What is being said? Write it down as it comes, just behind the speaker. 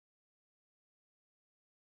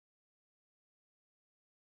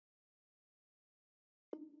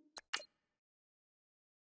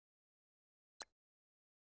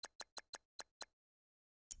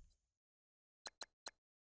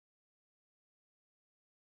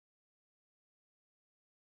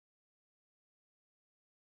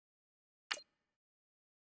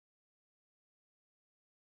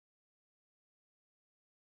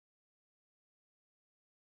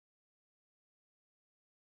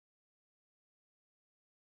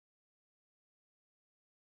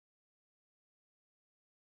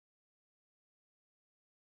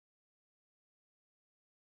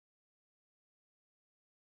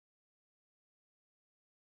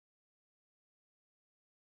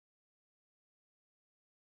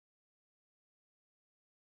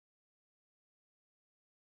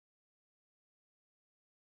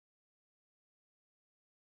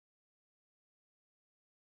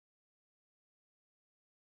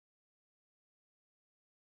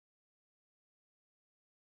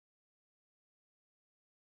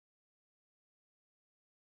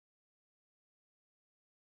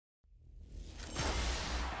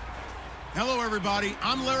Hello, everybody.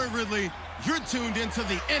 I'm Larry Ridley. You're tuned into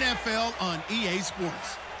the NFL on EA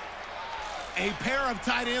Sports. A pair of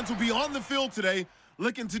tight ends will be on the field today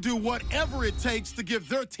looking to do whatever it takes to give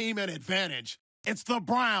their team an advantage. It's the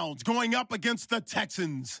Browns going up against the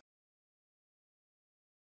Texans.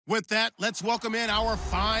 With that, let's welcome in our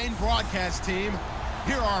fine broadcast team.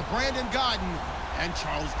 Here are Brandon Godden and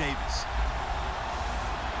Charles Davis.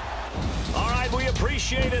 All right, we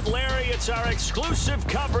appreciate it, Larry. It's our exclusive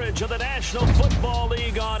coverage of the National Football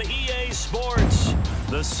League on EA Sports.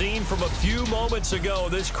 The scene from a few moments ago,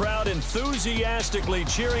 this crowd enthusiastically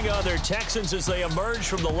cheering on their Texans as they emerge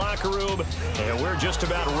from the locker room. And we're just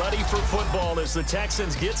about ready for football as the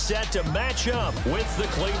Texans get set to match up with the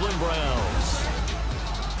Cleveland Browns.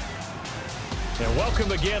 And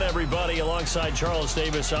welcome again, everybody. Alongside Charles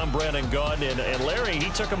Davis, I'm Brandon Gaudin. And Larry, he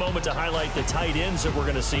took a moment to highlight the tight ends that we're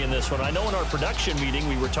going to see in this one. I know in our production meeting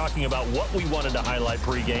we were talking about what we wanted to highlight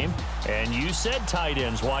pregame, and you said tight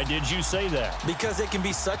ends. Why did you say that? Because it can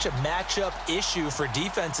be such a matchup issue for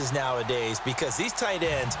defenses nowadays, because these tight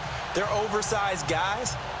ends, they're oversized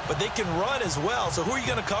guys, but they can run as well. So who are you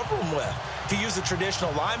going to cover them with? If you use a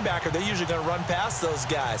traditional linebacker, they're usually going to run past those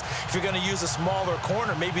guys. If you're going to use a smaller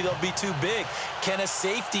corner, maybe they'll be too big. Can a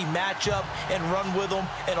safety match up and run with them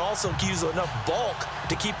and also use enough bulk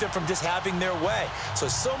to keep them from just having their way?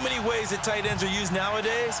 So many ways that tight ends are used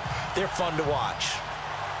nowadays. They're fun to watch.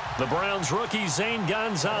 The Browns rookie Zane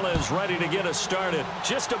Gonzalez ready to get us started.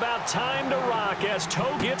 Just about time to rock as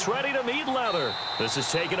Toe gets ready to meet leather. This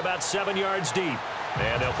is taken about 7 yards deep.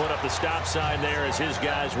 And they'll put up the stop sign there as his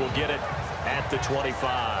guys will get it at the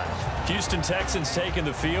 25. Houston Texans taking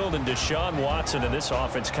the field, and Deshaun Watson in this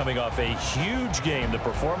offense coming off a huge game. The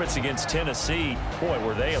performance against Tennessee, boy,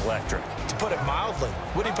 were they electric. To put it mildly,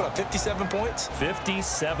 what did he put up, 57 points?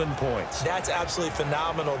 57 points. That's absolutely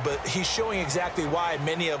phenomenal, but he's showing exactly why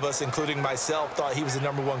many of us, including myself, thought he was the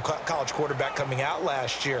 #1 college quarterback coming out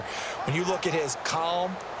last year. When you look at his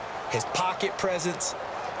calm, his pocket presence,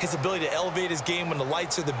 his ability to elevate his game when the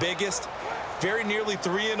lights are the biggest, very nearly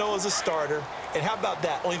 3-0 as a starter. And how about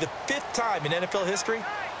that? Only the 5th time in NFL history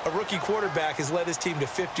a rookie quarterback has led his team to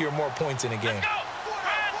 50 or more points in a game.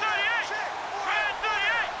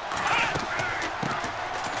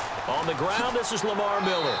 On the ground, this is Lamar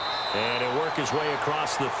Miller. And he'll work his way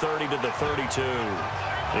across the 30 to the 32.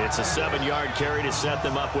 It's a 7-yard carry to set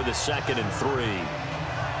them up with a 2nd and 3.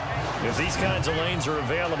 If these kinds of lanes are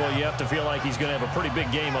available, you have to feel like he's going to have a pretty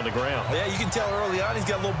big game on the ground. Yeah, you can tell early on he's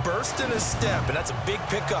got a little burst in his step, and that's a big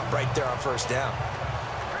pickup right there on 1st down.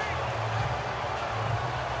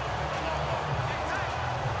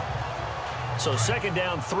 So 2nd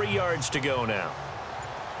down, 3 yards to go now.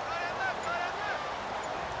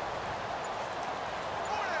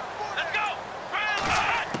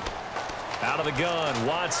 Out of the gun,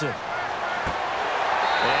 Watson.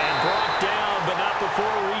 And brought down, but not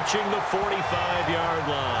before reaching the 45-yard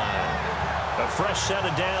line. A fresh set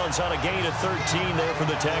of downs on a gain of 13 there for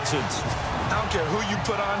the Texans. I don't care who you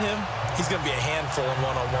put on him, he's going to be a handful in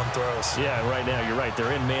one-on-one throws. Yeah, right now, you're right.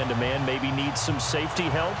 They're in man-to-man, maybe need some safety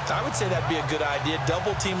help. I would say that'd be a good idea.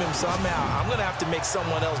 Double team him somehow. I'm going to have to make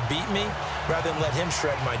someone else beat me rather than let him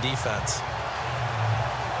shred my defense.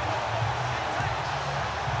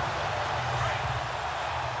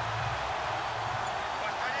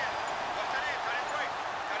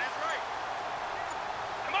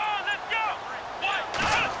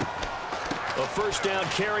 A 1st down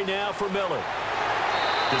carry now for Miller.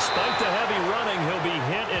 Despite the heavy running, he'll be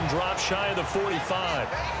hit and drop shy of the 45.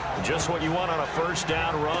 Just what you want on a 1st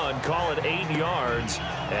down run. Call it 8 yards,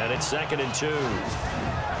 and it's 2nd and 2.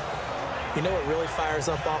 You know what really fires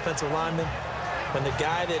up offensive linemen? When the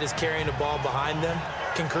guy that is carrying the ball behind them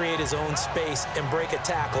can create his own space and break a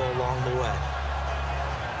tackle along the way.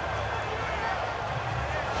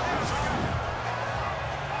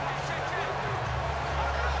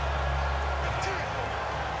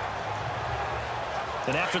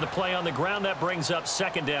 And after the play on the ground, that brings up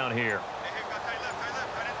 2nd down here.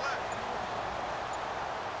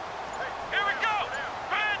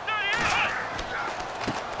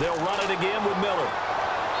 They'll run it again with Miller.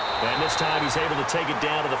 And this time he's able to take it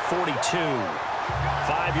down to the 42.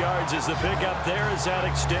 5 yards is the pickup there as that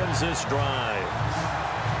extends this drive.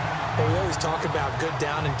 Well, we always talk about good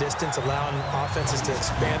down and distance, allowing offenses to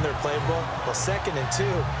expand their playbook. Well, 2nd and 2,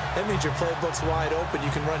 that means your playbook's wide open. You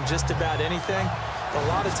can run just about anything. But a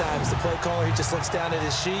lot of times, the play caller, he just looks down at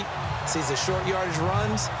his sheet, sees the short yardage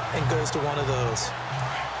runs, and goes to one of those.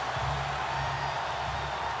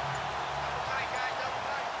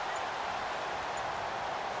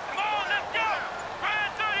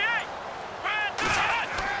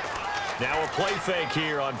 Now a play fake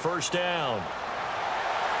here on first down.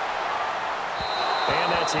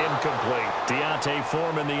 And that's incomplete. Deontay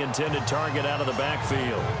Foreman, the intended target, out of the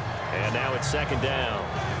backfield. And now it's second down.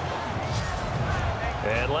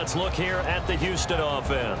 And let's look here at the Houston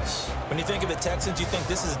offense. When you think of the Texans, you think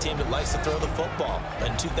this is a team that likes to throw the football.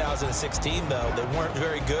 In 2016, though, they weren't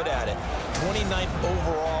very good at it. 29th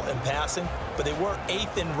overall in passing, but they were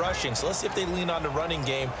 8th in rushing. So let's see if they lean on the running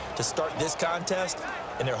game to start this contest.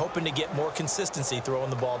 And they're hoping to get more consistency throwing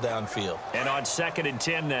the ball downfield. And on 2nd and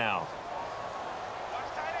 10 now.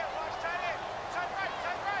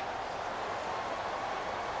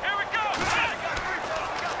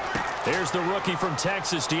 Here's the rookie from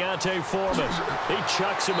Texas, Deontay Foreman. He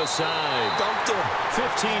chucks him aside. Dunked him.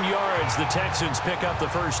 15 yards. The Texans pick up the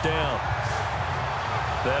first down.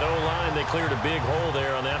 That O-line, they cleared a big hole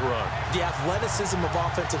there on that run. The athleticism of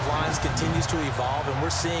offensive lines continues to evolve, and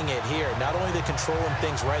we're seeing it here. Not only are they controlling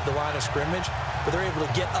things right at the line of scrimmage, but they're able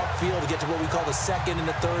to get upfield to get to what we call the second and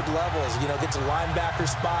the third levels. You know, get to linebacker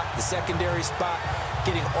spot, the secondary spot,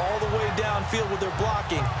 getting all the way downfield with their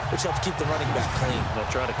blocking, which helps keep the running back clean.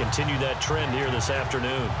 They'll try to continue that trend here this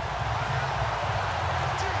afternoon.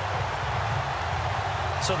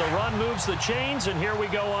 So the run moves the chains, and here we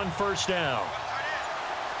go on first down.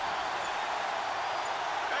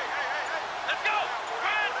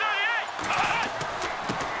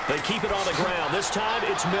 They keep it on the ground. This time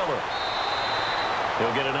it's Miller.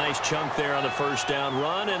 He'll get a nice chunk there on the first down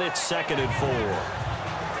run, and it's 2nd and 4.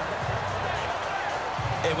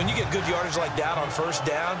 And when you get good yardage like that on first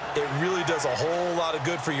down, it really does a whole lot of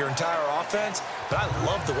good for your entire offense. But I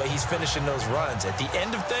love the way he's finishing those runs. At the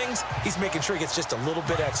end of things, he's making sure he gets just a little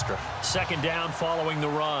bit extra. 2nd down following the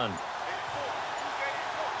run.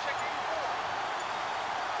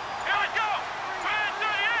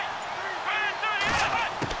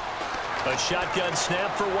 A shotgun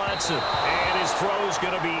snap for Watson. And his throw is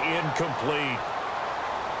going to be incomplete.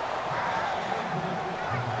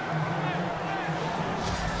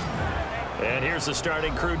 And here's the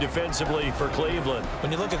starting crew defensively for Cleveland.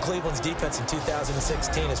 When you look at Cleveland's defense in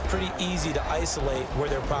 2016, it's pretty easy to isolate where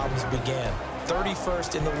their problems began.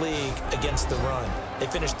 31st in the league against the run. They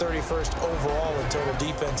finished 31st overall in total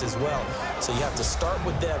defense as well. So you have to start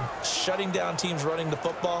with them shutting down teams running the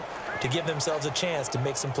football to give themselves a chance to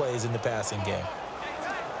make some plays in the passing game.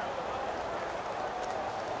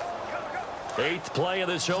 8th play of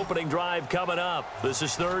this opening drive coming up. This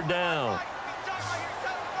is 3rd down.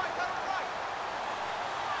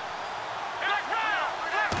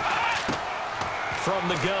 From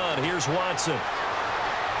the gun, here's Watson.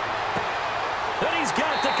 And he's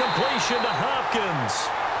got the completion to Hopkins.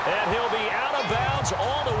 And he'll be out of bounds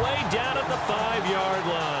all the way down at the 5-yard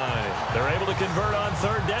line. They're able to convert on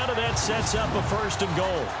 3rd down, and that sets up a 1st and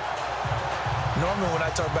goal. Normally when I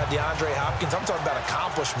talk about DeAndre Hopkins, I'm talking about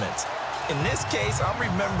accomplishments. In this case, I'm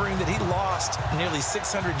remembering that he lost nearly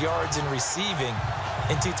 600 yards in receiving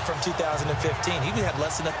from 2015. He had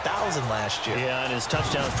less than 1,000 last year. Yeah, and his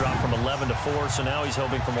touchdowns dropped from 11 to 4, so now he's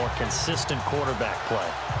hoping for more consistent quarterback play.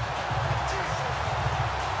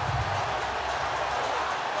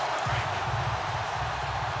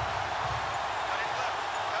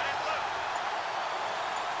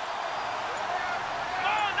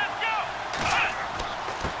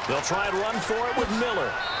 They'll try and run for it with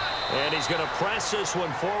Miller. And he's going to press this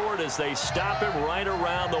one forward as they stop him right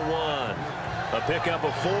around the 1. A pickup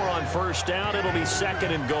of 4 on first down. It'll be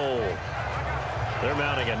 2nd and goal. They're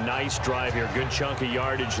mounting a nice drive here. Good chunk of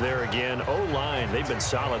yardage there again. O-line, they've been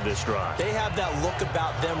solid this drive. They have that look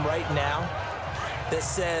about them right now that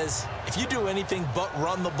says, if you do anything but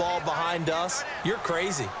run the ball behind us, you're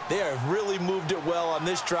crazy. They have really moved it well on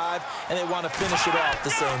this drive, and they want to finish it off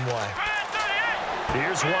the same way.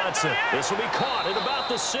 Here's Watson. This will be caught at about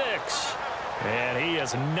the 6. And he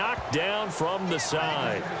is knocked down from the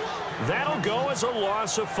side. That'll go as a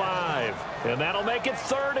loss of 5. And that'll make it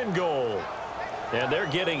 3rd and goal. And they're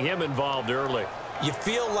getting him involved early. You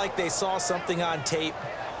feel like they saw something on tape,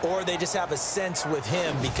 or they just have a sense with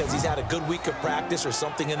him because he's had a good week of practice or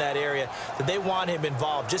something in that area that they want him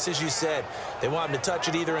involved. Just as you said, they want him to touch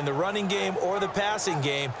it either in the running game or the passing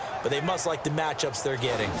game, but they must like the matchups they're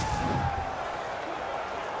getting.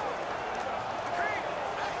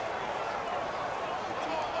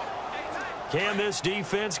 Can this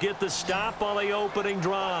defense get the stop on the opening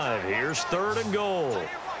drive? Here's 3rd and goal.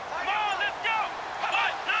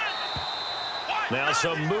 Now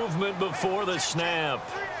some movement before the snap.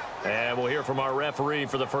 And we'll hear from our referee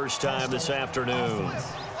for the first time this afternoon.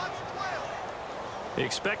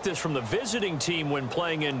 Expect this from the visiting team when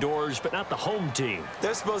playing indoors, but not the home team.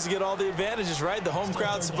 They're supposed to get all the advantages, right? The home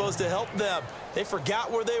crowd's supposed to help them. They forgot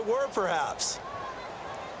where they were, perhaps.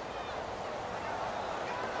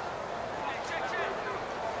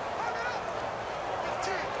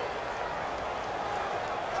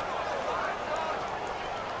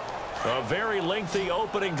 A very lengthy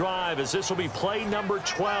opening drive, as this will be play number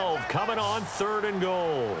 12 coming on 3rd and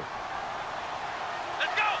goal.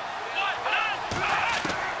 Let's go!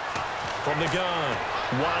 From the gun,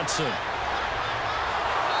 Watson.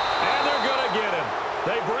 And they're going to get him.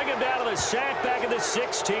 They bring him down to the sack back at the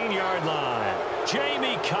 16-yard line.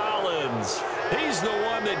 Jamie Collins. He's the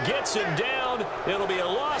one that gets him down. It'll be a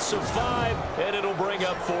loss of 5, and it'll bring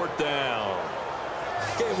up 4th down.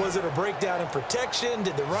 Okay, was it a breakdown in protection?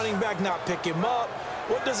 Did the running back not pick him up?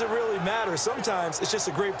 What does it really matter? Sometimes it's just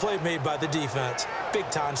a great play made by the defense.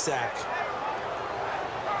 Big-time sack.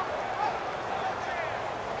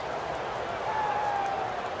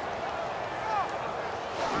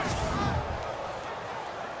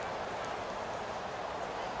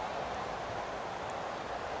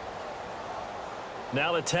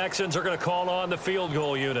 Now the Texans are going to call on the field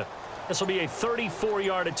goal unit. This will be a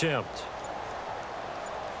 34-yard attempt.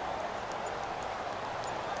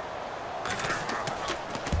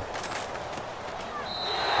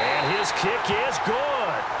 Kick is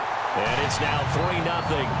good. And it's now 3-0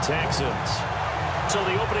 Texans. So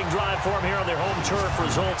the opening drive for them here on their home turf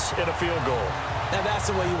results in a field goal. Now that's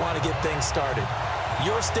the way you want to get things started.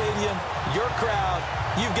 Your stadium, your crowd,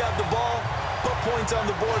 you've got the ball, put points on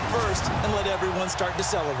the board first and let everyone start to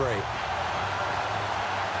celebrate.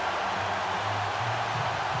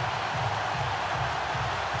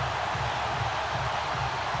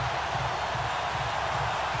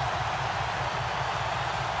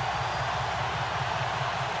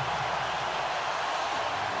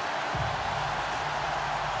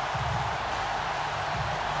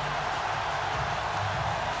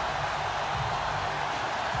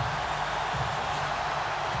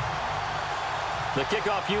 The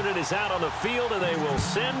kickoff unit is out on the field, and they will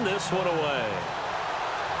send this one away.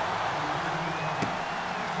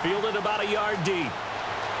 Fielded about a yard deep.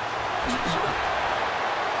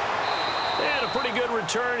 And a pretty good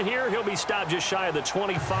return here. He'll be stopped just shy of the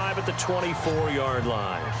 25 at the 24-yard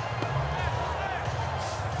line.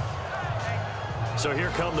 So here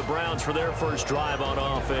come the Browns for their first drive on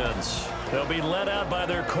offense. They'll be led out by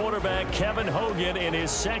their quarterback, Kevin Hogan, in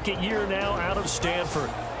his second year now out of Stanford.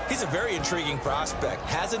 He's a very intriguing prospect.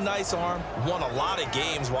 Has a nice arm, won a lot of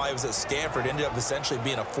games while he was at Stanford, ended up essentially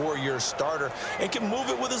being a 4-year starter, and can move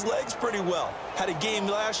it with his legs pretty well. Had a game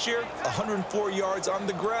last year, 104 yards on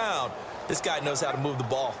the ground. This guy knows how to move the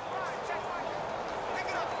ball.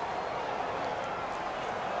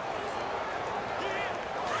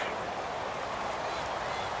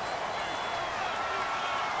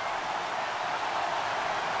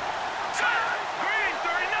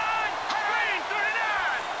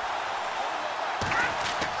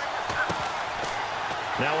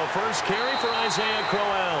 Now a first carry for Isaiah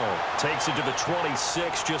Crowell. Takes it to the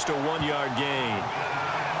 26, just a 1-yard gain.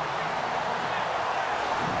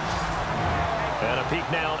 And a peek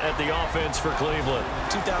now at the offense for Cleveland.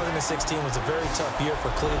 2016 was a very tough year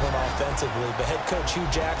for Cleveland offensively, but head coach Hugh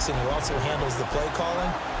Jackson, who also handles the play calling,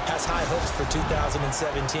 has high hopes for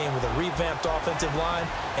 2017 with a revamped offensive line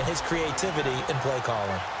and his creativity in play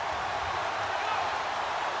calling.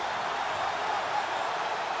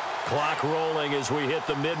 Clock rolling as we hit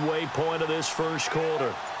the midway point of this first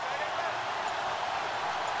quarter.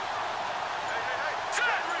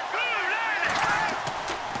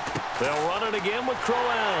 They'll run it again with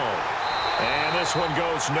Crowell. And this one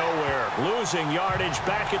goes nowhere. Losing yardage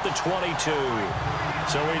back at the 22.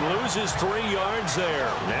 So he loses 3 yards there.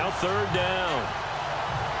 Now 3rd down.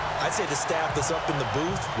 I'd say the staff that's up in the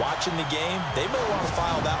booth watching the game, they may want to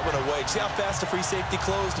file that one away. See how fast the free safety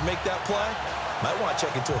closed to make that play? Might want to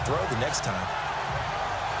check into a throw the next time.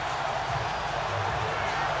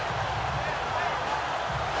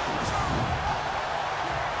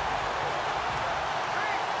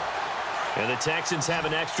 And the Texans have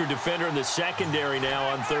an extra defender in the secondary now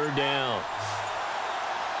on 3rd down.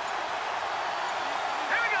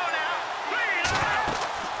 Here we go now.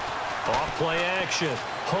 Off play action.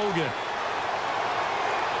 Hogan.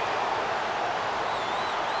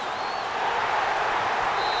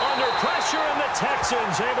 Under pressure, and the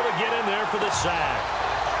Texans able to get in there for the sack.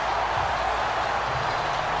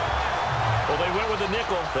 Well, they went with the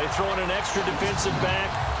nickel. They throw in an extra defensive back.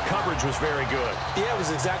 Coverage was very good. Yeah, it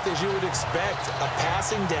was exactly as you would expect. A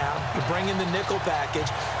passing down. You bring in the nickel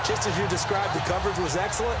package. Just as you described, the coverage was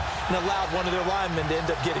excellent and allowed one of their linemen to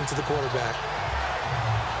end up getting to the quarterback.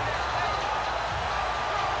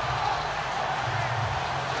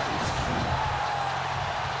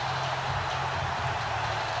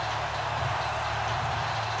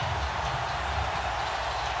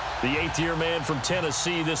 The eighth-year man from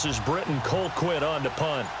Tennessee, this is Britton Colquitt on to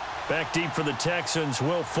punt. Back deep for the Texans,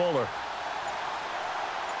 Will Fuller.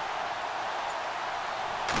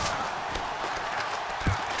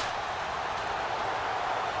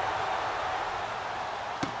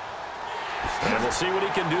 And we'll see what he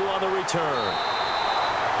can do on the return.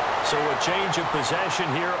 So a change of possession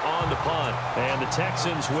here on the punt. And the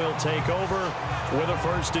Texans will take over with a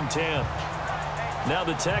 1st and 10. Now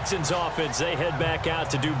the Texans offense, they head back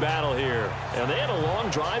out to do battle here. And they had a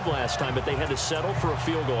long drive last time, but they had to settle for a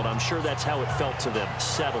field goal. And I'm sure that's how it felt to them,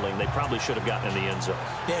 settling. They probably should have gotten in the end zone.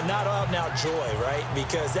 Yeah, not out and out joy, right?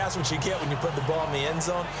 Because that's what you get when you put the ball in the end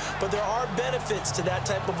zone. But there are benefits to that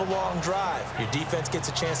type of a long drive. Your defense gets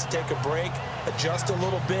a chance to take a break, adjust a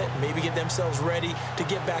little bit, maybe get themselves ready to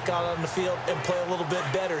get back out on the field and play a little bit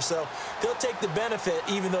better. So they'll take the benefit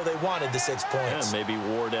even though they wanted the 6 points. And maybe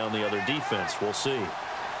wore down the other defense. We'll see.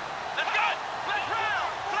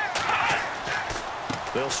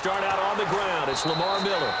 They'll start out on the ground. It's Lamar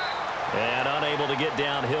Miller. And unable to get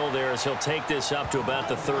downhill there as he'll take this up to about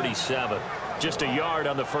the 37. Just a yard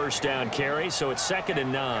on the 1st down carry, so it's 2nd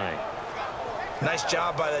and 9. Nice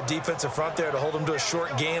job by the defensive front there to hold him to a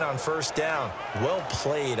short gain on 1st down. Well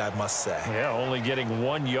played, I must say. Yeah, only getting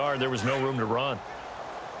 1 yard. There was no room to run.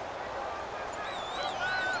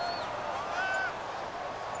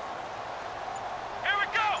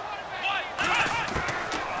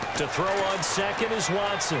 To throw on 2nd is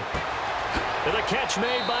Watson. And the catch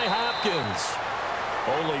made by Hopkins.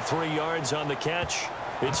 Only 3 yards on the catch.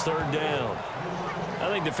 It's 3rd down. I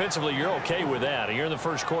think defensively you're okay with that. You're in the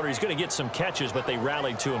 1st quarter. He's going to get some catches, but they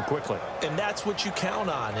rallied to him quickly. And that's what you count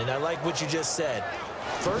on, and I like what you just said.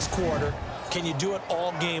 1st quarter, can you do it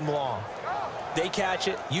all game long? They catch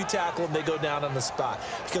it, you tackle them, they go down on the spot.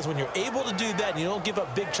 Because when you're able to do that and you don't give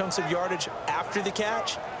up big chunks of yardage after the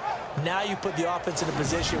catch, now you put the offense in a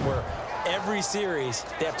position where every series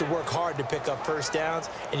they have to work hard to pick up 1st downs,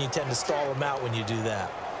 and you tend to stall them out when you do that.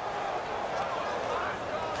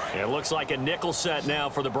 It looks like a nickel set now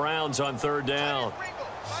for the Browns on 3rd down. Come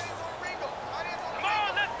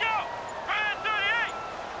on, let's go! Brand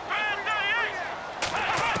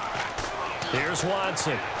 38! Here's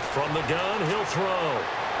Watson. From the gun, he'll throw.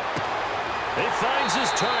 He finds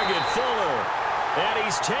his target, Fuller. And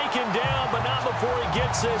he's taken down, but not before he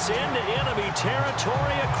gets this into enemy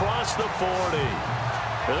territory across the 40.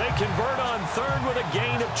 They convert on 3rd with a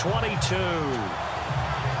gain of 22.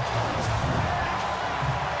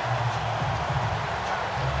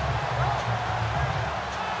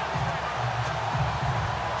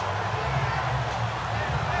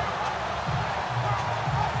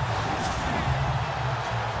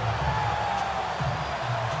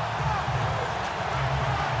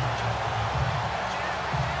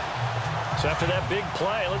 So after that big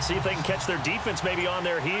play, let's see if they can catch their defense maybe on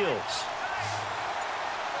their heels.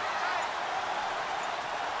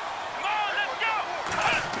 Come on, let's go!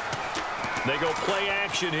 They go play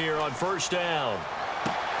action here on 1st down.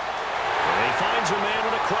 And he finds a man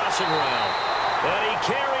with a crossing route. And he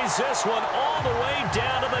carries this one all the way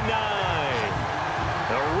down to the 9.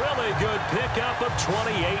 A really good pickup of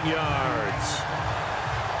 28 yards.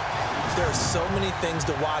 There are so many things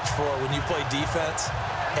to watch for when you play defense.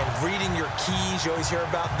 And reading your keys, you always hear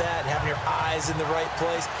about that, and having your eyes in the right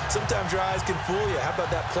place. Sometimes your eyes can fool you. How about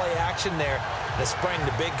that play action there? That sprang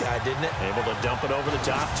the big guy, didn't it? Able to dump it over the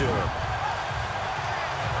top to him.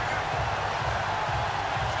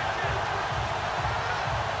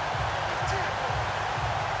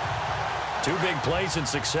 Two big plays in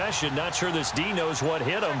succession. Not sure this D knows what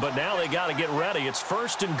hit him, but now they got to get ready. It's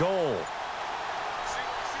 1st and goal.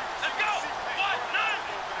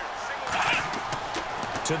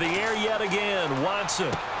 To the air yet again, Watson.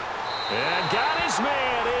 And got his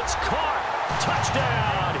man. It's caught.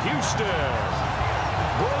 Touchdown, Houston.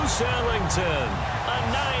 Bruce Ellington, a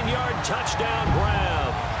 9-yard touchdown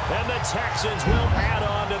grab. And the Texans will add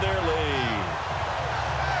on to their lead.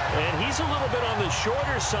 And he's a little bit on the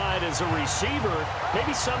shorter side as a receiver.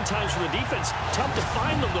 Maybe sometimes for the defense, tough to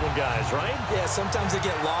find the little guys, right? Yeah, sometimes they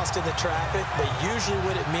get lost in the traffic, but usually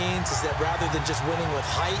what it means is that rather than just winning with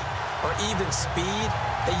height or even speed,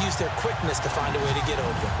 they use their quickness to find a way to get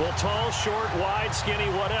open. Well, tall, short, wide,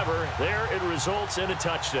 skinny, whatever, there it results in a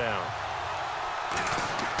touchdown.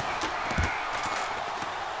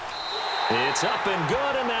 It's up and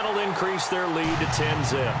good, and that'll increase their lead to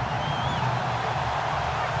 10-zip.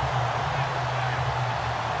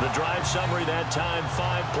 The drive summary that time,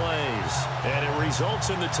 5 plays. And it results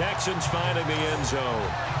in the Texans finding the end zone.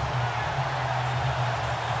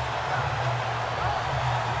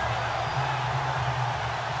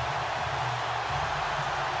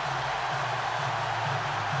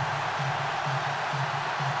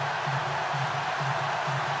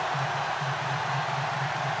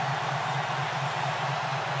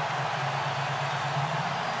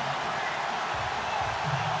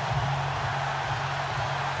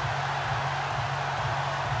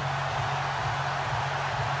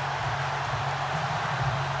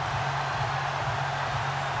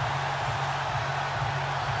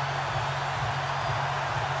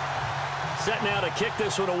 Set now to kick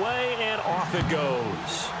this one away, and off it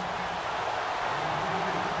goes.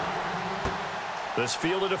 This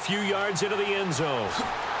fielded a few yards into the end zone.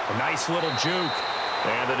 A nice little juke.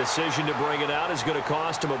 And the decision to bring it out is going to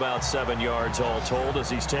cost him about 7 yards all told as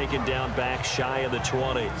he's taken down back shy of the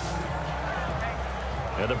 20.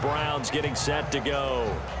 And the Browns getting set to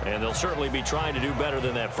go. And they'll certainly be trying to do better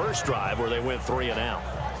than that first drive where they went 3 and out.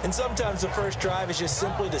 And sometimes the first drive is just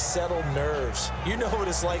simply to settle nerves. You know what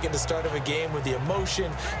it's like at the start of a game with the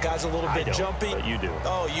emotion. Guys a little bit jumpy. But you do.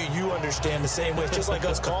 Oh, you understand the same way. It's just like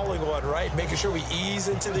us calling one, right? Making sure we ease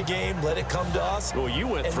into the game, let it come to us. Well, you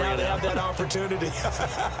went 3 and out. And now they have that opportunity.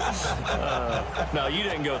 No, you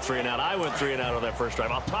didn't go 3 and out. I went 3 and out on that first drive.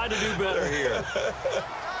 I'll try to do better here.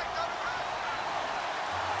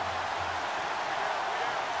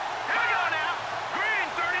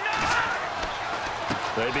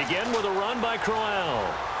 They begin with a run by Crowell.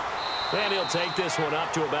 And he'll take this one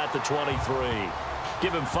up to about the 23.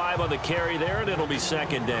 Give him 5 on the carry there, and it'll be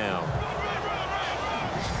second down.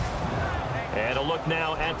 And a look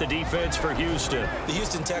now at the defense for Houston. The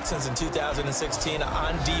Houston Texans in 2016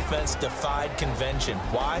 on defense defied convention.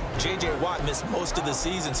 Why? J.J. Watt missed most of the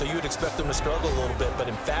season, so you would expect them to struggle a little bit. But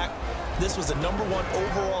in fact, this was the #1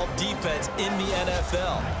 overall defense in the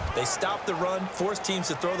NFL. They stopped the run, forced teams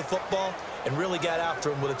to throw the football, and really got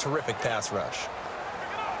after him with a terrific pass rush.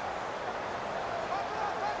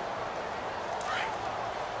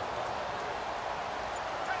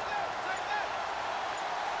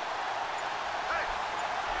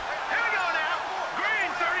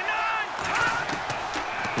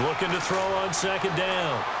 Looking to throw on second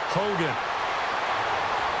down. Hogan.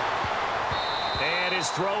 And his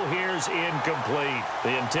throw here's incomplete.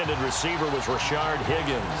 The intended receiver was Rashard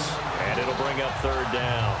Higgins. And it'll bring up third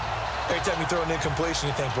down. Every time you throw an incompletion,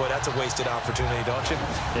 you think, boy, that's a wasted opportunity, don't you?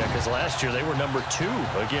 Yeah, because last year they were #2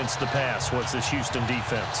 against the pass. What's this Houston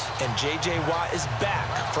defense? And J.J. Watt is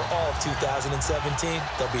back for all of 2017.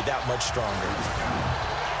 They'll be that much stronger.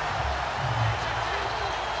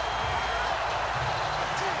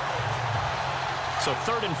 So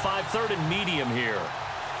 3rd and 5, 3rd and medium here.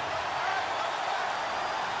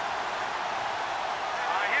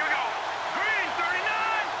 Here we go. Green,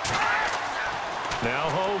 39. Now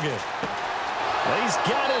Hogan. He's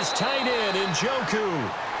got his tight end in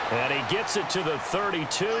Njoku. And he gets it to the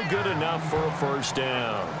 32. Good enough for a first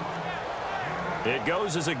down. It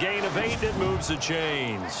goes as a gain of 8. It moves the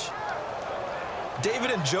chains.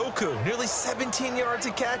 David Njoku, nearly 17 yards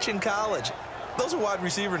a catch in college. Those are wide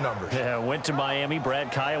receiver numbers. Yeah, went to Miami. Brad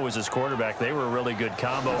Kaya was his quarterback. They were a really good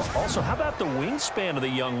combo. Also, how about the wingspan of the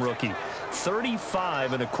young rookie?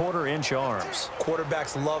 35.25-inch arms.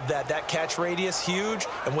 Quarterbacks love that. That catch radius, huge.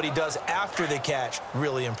 And what he does after the catch,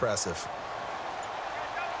 really impressive.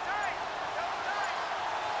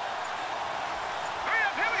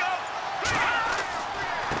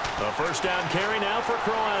 A first down carry now for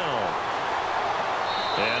Crowell.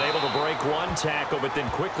 And able to break one tackle, but then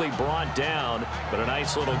quickly brought down. But a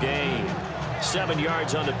nice little gain. 7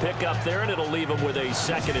 yards on the pickup there, and it'll leave him with a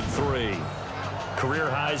 2nd and 3. Career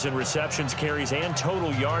highs in receptions, carries, and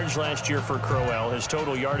total yards last year for Crowell. His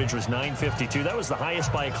total yardage was 952. That was the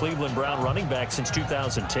highest by a Cleveland Brown running back since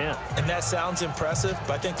 2010. And that sounds impressive,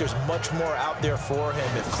 but I think there's much more out there for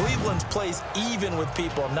him. If Cleveland plays even with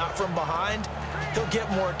people, not from behind, he'll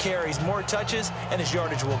get more carries, more touches, and his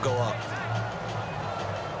yardage will go up.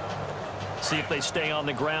 See if they stay on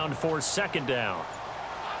the ground for 2nd down.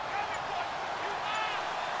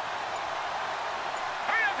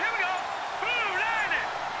 Hurry up, here we go. Blue, line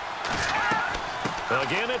it.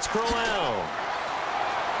 Again, it's Crowell.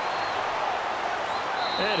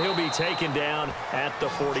 And he'll be taken down at the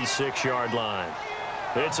 46-yard line.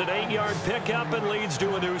 It's an 8-yard pickup and leads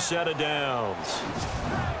to a new set of downs.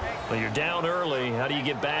 Well, you're down early. How do you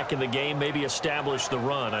get back in the game, maybe establish the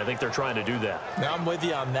run? I think they're trying to do that. Now, I'm with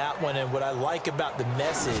you on that one, and what I like about the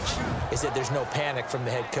message is that there's no panic from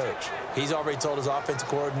the head coach. He's already told his offensive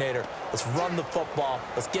coordinator, let's run the football,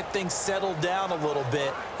 let's get things settled down a little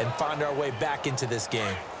bit and find our way back into this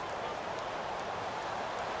game.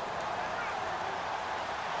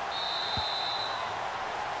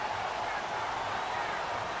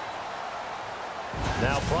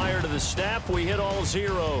 Now, prior to the snap, we hit all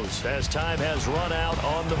zeros as time has run out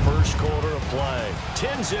on the first quarter of play.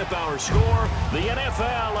 10-zip our score. The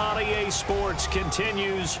NFL on EA Sports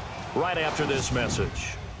continues right after this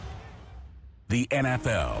message. The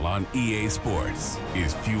NFL on EA Sports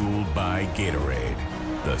is fueled by Gatorade,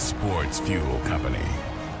 the sports fuel company.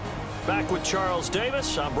 Back with Charles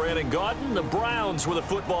Davis. I'm Brandon Gaudin. The Browns with a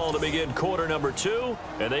football to begin quarter number 2,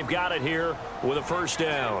 and they've got it here with a first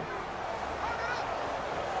down.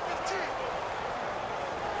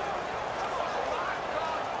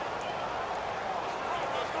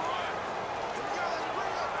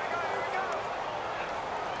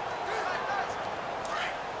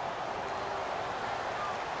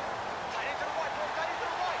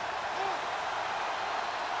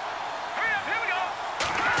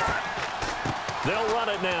 They'll run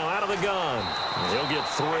it now out of the gun. He'll get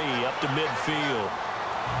 3 up to midfield.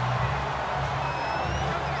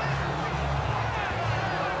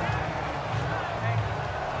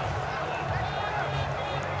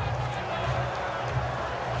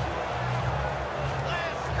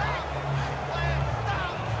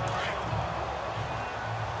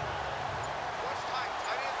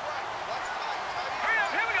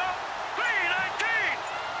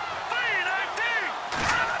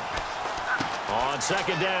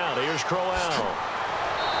 Second down, here's Crowell.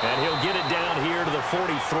 And he'll get it down here to the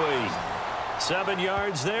 43. 7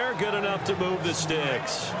 yards there, good enough to move the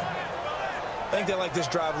sticks. I think they like this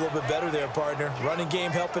drive a little bit better there, partner. Running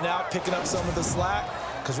game helping out, picking up some of the slack.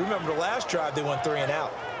 Because remember the last drive, they went 3 and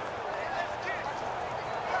out.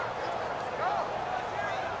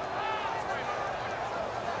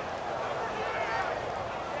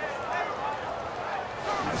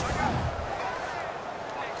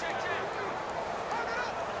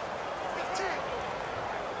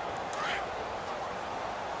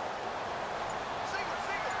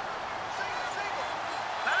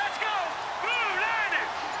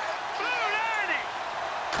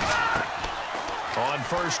 On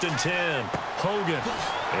 1st and 10, Hogan.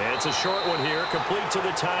 It's a short one here, complete to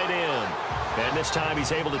the tight end. And this time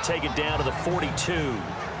he's able to take it down to the 42.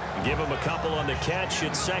 Give him a couple on the catch.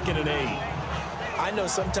 It's 2nd and 8. I know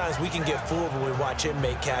sometimes we can get fooled when we watch him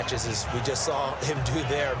make catches, as we just saw him do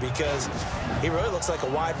there, because he really looks like a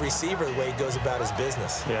wide receiver the way he goes about his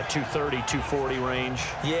business. Yeah, 230, 240 range.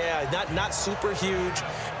 Yeah, not super huge.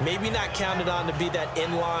 Maybe not counted on to be that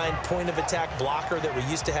inline point-of-attack blocker that we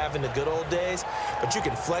used to have in the good old days, but you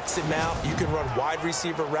can flex him out. You can run wide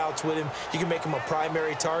receiver routes with him. You can make him a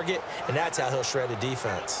primary target, and that's how he'll shred a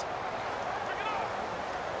defense.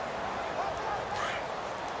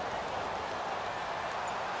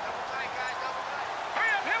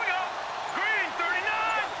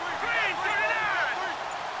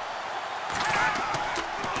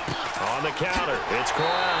 Counter. It's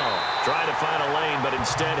Corral. Trying to find a lane, but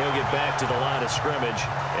instead he'll get back to the line of scrimmage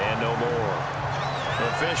and no more.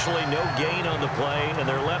 Officially no gain on the play, and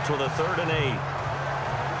they're left with a 3rd and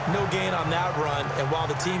 8. No gain on that run, and while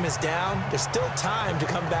the team is down, there's still time to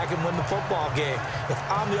come back and win the football game. If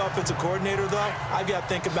I'm the offensive coordinator, though, I've got to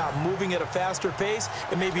think about moving at a faster pace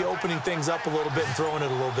and maybe opening things up a little bit and throwing it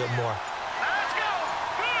a little bit more. Let's go!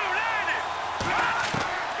 Blue, landed!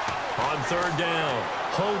 On 3rd down,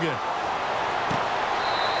 Hogan.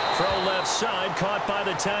 Throw left side, caught by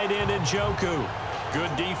the tight end Njoku.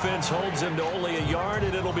 Good defense holds him to only a yard,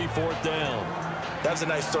 and it'll be 4th down. That was a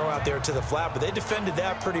nice throw out there to the flat, but they defended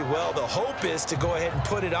that pretty well. The hope is to go ahead and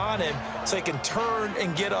put it on him so he can turn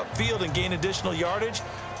and get upfield and gain additional yardage.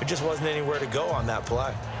 There just wasn't anywhere to go on that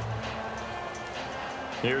play.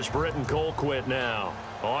 Here's Britton Colquitt now.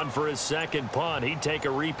 On for his 2nd punt. He'd take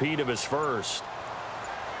a repeat of his 1st.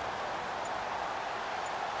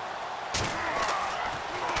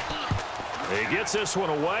 He gets this one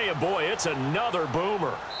away, and boy, it's another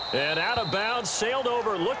boomer. And out of bounds, sailed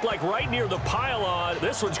over, looked like right near the pylon.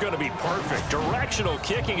 This one's going to be perfect. Directional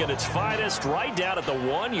kicking at its finest, right down at the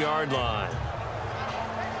 1-yard line.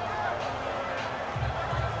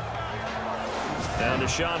 Now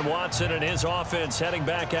Deshaun Watson and his offense heading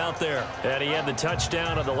back out there. And he had the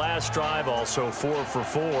touchdown on the last drive, also 4 for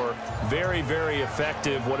 4. Very, very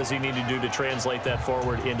effective. What does he need to do to translate that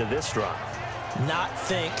forward into this drive? Not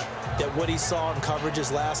think that what he saw in coverages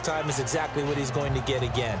last time is exactly what he's going to get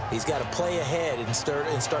again. He's got to play ahead and start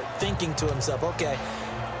thinking to himself, okay,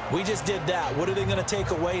 we just did that. What are they going to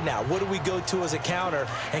take away now? What do we go to as a counter?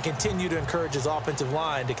 And continue to encourage his offensive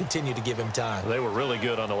line to continue to give him time. They were really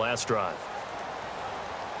good on the last drive.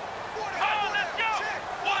 Oh, let's go!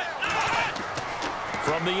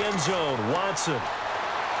 From the end zone, Watson.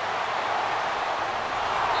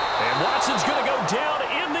 And Watson's going to go down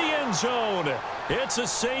in the end zone. It's a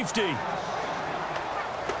safety.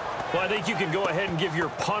 Well, I think you can go ahead and give your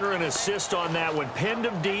punter an assist on that one. Pinned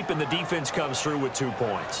him deep, and the defense comes through with 2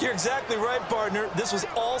 points. You're exactly right, partner. This was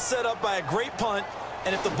all set up by a great punt,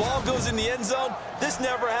 and if the ball goes in the end zone, this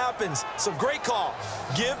never happens. So great call.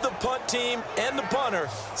 Give the punt team and the punter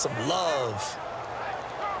some love.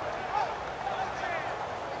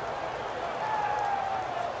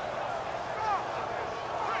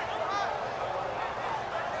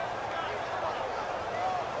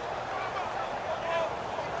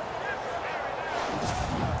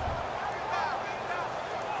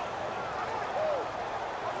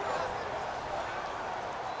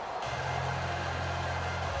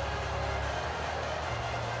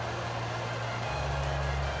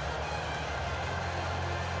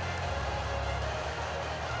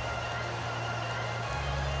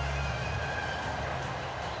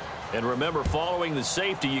 And remember, following the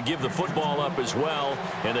safety, you give the football up as well,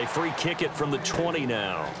 and they free kick it from the 20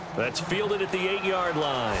 now. That's fielded at the 8-yard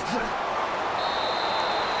line.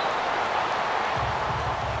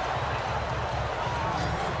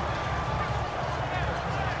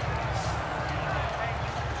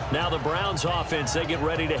 Now the Browns offense, they get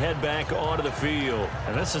ready to head back onto the field.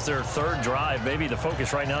 And this is their third drive. Maybe the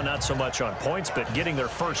focus right now not so much on points, but getting their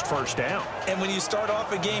first down. And when you start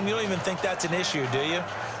off a game, you don't even think that's an issue, do you?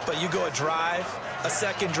 But you go a drive, a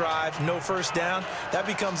second drive, no first down, that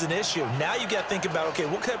becomes an issue. Now you got to think about, okay,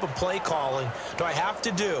 what type of play calling do I have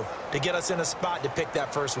to do to get us in a spot to pick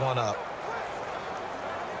that first one up?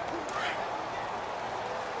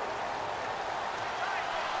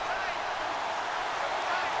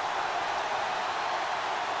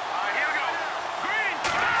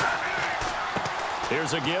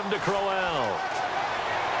 Here's a give to Crowell.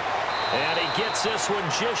 And he gets this one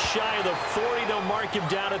just shy of the 40. They'll mark him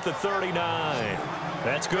down at the 39.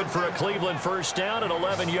 That's good for a Cleveland first down, an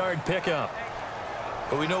 11-yard pickup.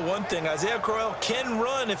 But we know one thing, Isaiah Crowell can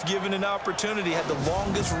run if given an opportunity. Had the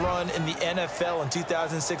longest run in the NFL in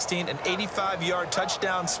 2016, an 85-yard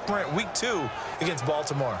touchdown sprint, week 2 against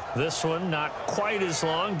Baltimore. This one not quite as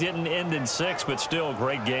long, didn't end in 6, but still a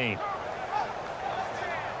great gain.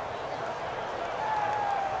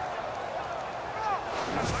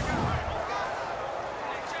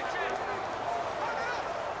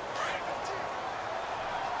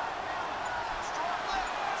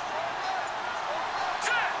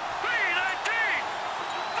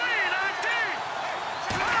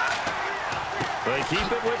 They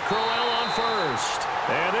keep it with Crowell on first.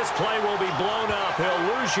 And this play will be blown up.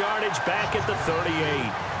 He'll lose yardage back at the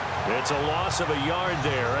 38. It's a loss of a yard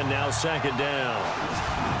there, and now second down.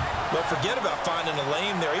 But forget about finding a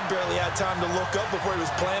lane there. He barely had time to look up before he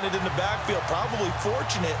was planted in the backfield. Probably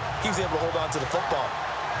fortunate he was able to hold on to the football.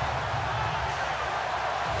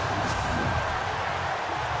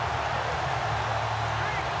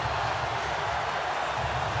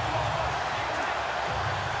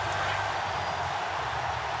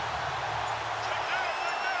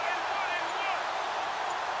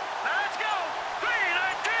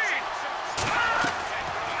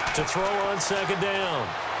 To throw on second down.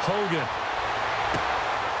 Hogan.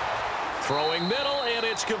 Throwing middle, and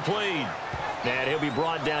it's complete. And he'll be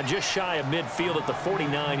brought down just shy of midfield at the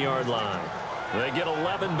 49-yard line. They get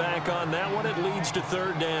 11 back on that one. It leads to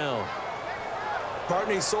third down.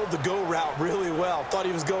 Partner, he sold the go route really well. Thought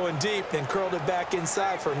he was going deep, then curled it back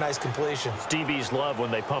inside for a nice completion. DBs love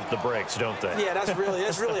when they pump the brakes, don't they? Yeah, that's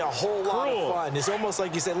really a whole lot of fun. It's almost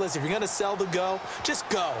like you said, listen, if you're going to sell the go, just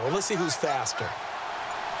go, and let's see who's faster.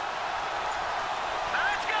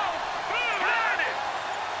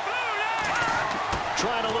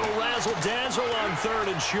 Trying a little razzle-dazzle on third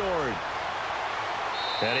and short.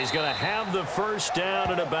 And he's going to have the first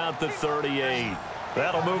down at about the 38.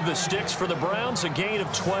 That'll move the sticks for the Browns, a gain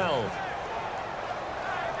of 12.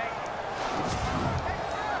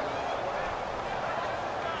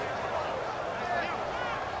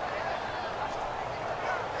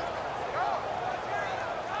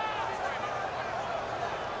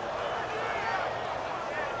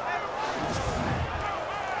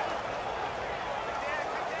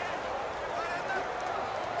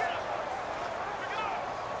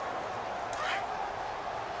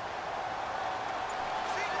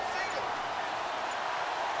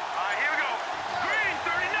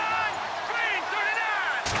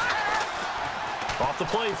 Off the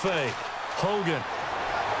play fake. Hogan.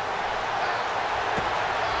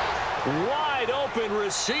 Wide open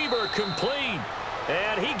receiver complete.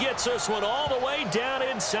 And he gets this one all the way down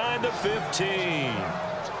inside the 15.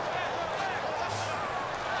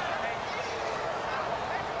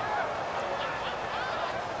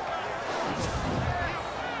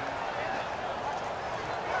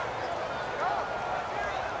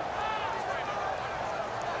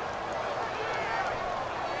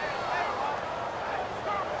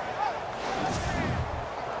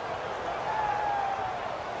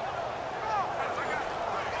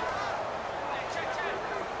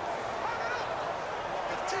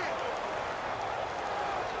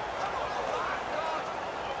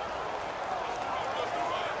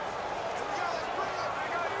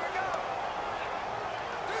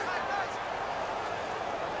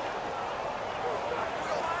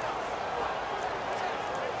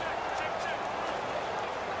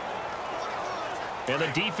 And the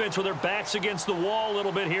defense with their backs against the wall a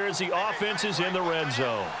little bit here as the offense is in the red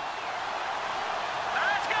zone.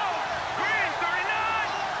 Let's go! Green 39!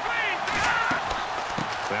 Green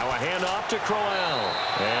 39! Now a handoff to Crowell.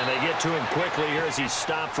 And they get to him quickly here as he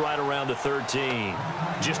stopped right around the 13.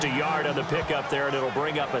 Just a yard on the pickup there, and it'll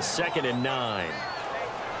bring up a 2nd and 9.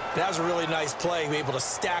 That was a really nice play, be able to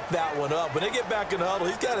stack that one up. When they get back in the huddle,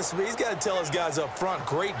 he's got to tell his guys up front,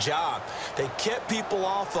 great job. They kept people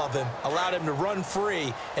off of him, allowed him to run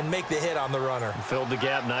free and make the hit on the runner. Filled the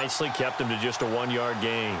gap nicely, kept him to just a 1-yard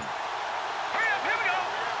gain. Here we go.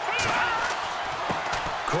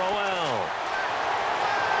 Crowell.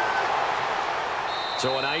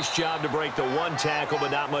 So a nice job to break the 1 tackle,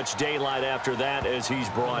 but not much daylight after that as he's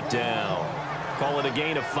brought down. Call it a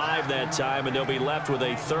gain of 5 that time, and they'll be left with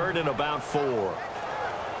a 3rd and about 4.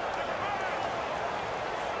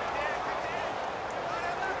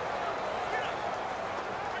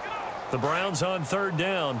 The Browns on 3rd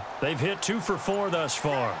down. They've hit 2 for 4 thus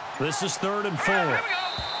far. This is 3rd and 4.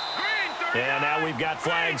 And now we've got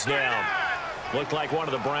flags down. Looked like one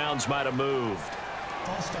of the Browns might have moved.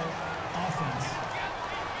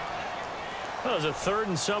 Well, it was a 3rd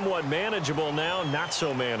and somewhat manageable, now not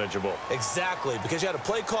so manageable. Exactly, because you had a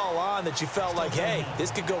play call on that you felt like, hey,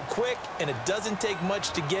 this could go quick, and it doesn't take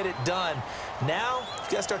much to get it done. Now,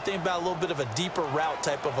 you got to start thinking about a little bit of a deeper route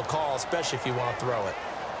type of a call, especially if you want to throw it.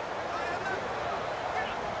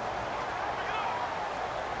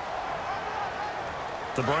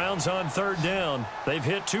 The Browns on 3rd down. They've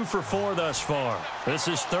hit 2 for 4 thus far. This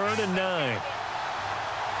is 3rd and 9.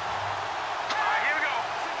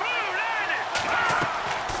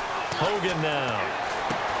 Hogan now.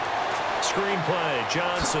 Screen play,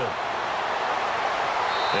 Johnson.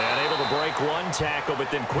 And able to break 1 tackle, but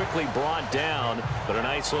then quickly brought down. But a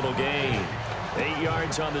nice little gain. 8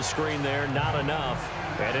 yards on the screen there, not enough.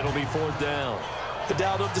 And it'll be 4th down. They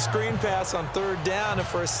dialed up the screen pass on 3rd down, and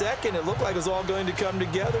for a second it looked like it was all going to come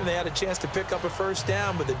together, and they had a chance to pick up a 1st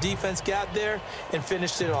down, but the defense got there and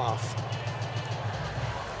finished it off.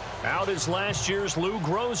 Out is last year's Lou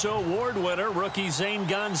Groza Award winner, rookie Zane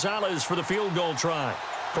Gonzalez for the field goal try.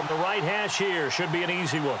 From the right hash here, should be an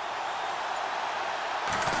easy one.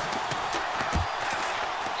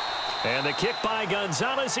 And the kick by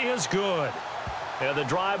Gonzalez is good. And the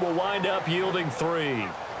drive will wind up yielding 3.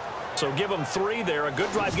 So give them 3 there. A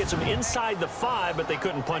good drive gets them inside the 5, but they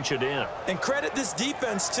couldn't punch it in. And credit this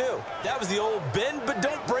defense, too. That was the old bend but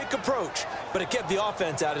don't break approach, but it kept the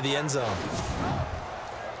offense out of the end zone.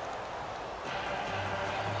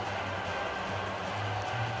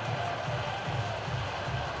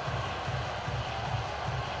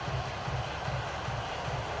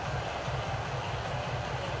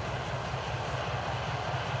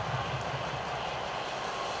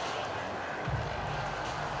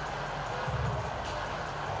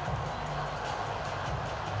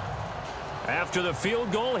 After the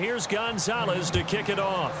field goal, here's Gonzalez to kick it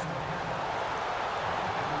off.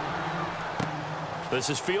 This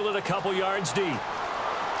is fielded a couple yards deep.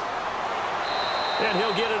 And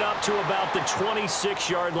he'll get it up to about the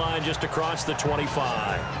 26-yard line, just across the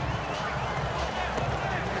 25.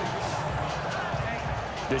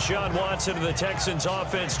 Deshaun Watson of the Texans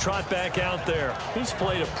offense trot back out there. He's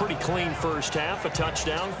played a pretty clean first half, a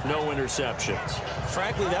touchdown, no interceptions.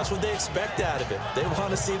 Frankly, that's what they expect out of it. They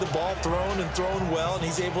want to see the ball thrown and thrown well, and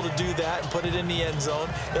he's able to do that and put it in the end zone.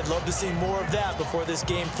 They'd love to see more of that before this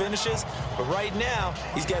game finishes. But right now,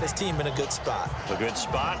 he's got his team in a good spot. A good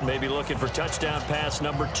spot, maybe looking for touchdown pass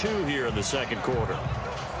number 2 here in the 2nd quarter.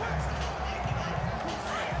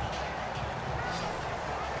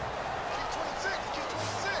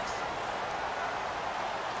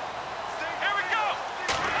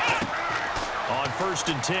 On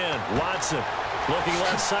 1st and 10, Watson looking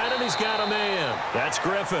left side, and he's got a man. That's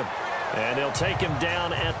Griffin. And he'll take him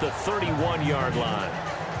down at the 31-yard line.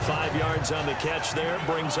 5 yards on the catch there,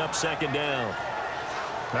 brings up 2nd down.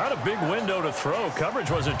 Not a big window to throw. Coverage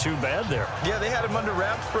wasn't too bad there. Yeah, they had him under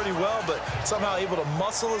wraps pretty well, but somehow able to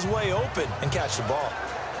muscle his way open and catch the ball.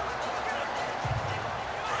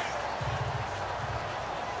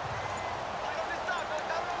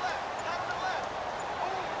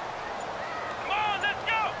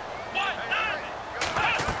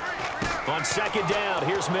 On 2nd down,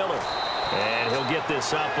 here's Miller. And he'll get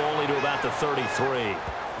this up only to about the 33.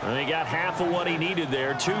 And he got half of what he needed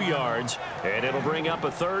there, 2 yards. And it'll bring up a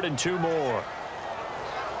 3rd and 2 more.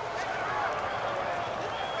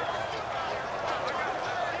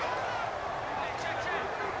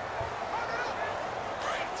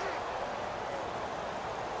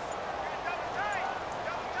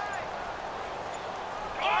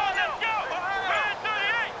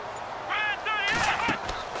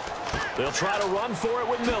 They'll try to run for it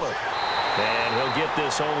with Miller. And he'll get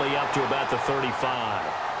this only up to about the 35.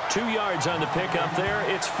 2 yards on the pickup there.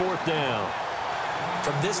 It's 4th down.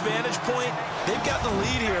 From this vantage point, they've got the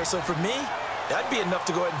lead here. So for me, that'd be enough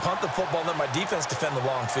to go ahead and punt the football and let my defense defend the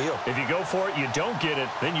long field. If you go for it, you don't get it,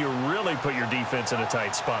 then you really put your defense in a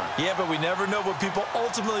tight spot. Yeah, but we never know what people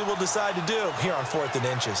ultimately will decide to do here on 4th and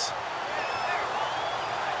inches.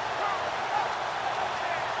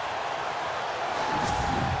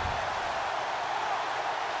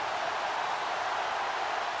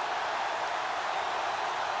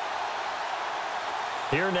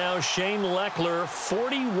 Here now, Shane Leckler,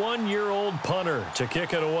 41-year-old punter to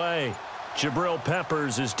kick it away. Jabril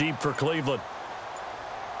Peppers is deep for Cleveland.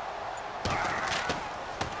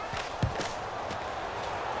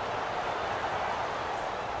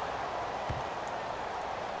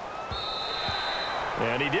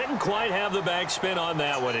 And he didn't quite have the backspin on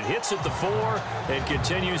that one. It hits at the 4 and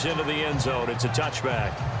continues into the end zone. It's a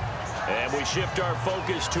touchback. And we shift our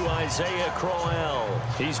focus to Isaiah Crowell.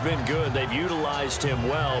 He's been good. They've utilized him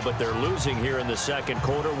well, but they're losing here in the second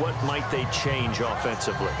quarter. What might they change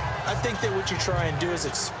offensively? I think that what you try and do is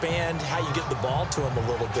expand how you get the ball to him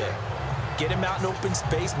a little bit. Get him out in open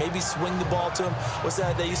space, maybe swing the ball to him. What's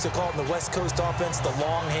that they used to call it in the West Coast offense, the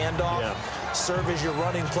long handoff? Yeah. Serve as your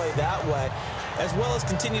running play that way, as well as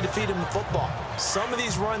continue to feed him the football. Some of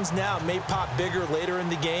these runs now may pop bigger later in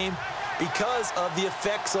the game because of the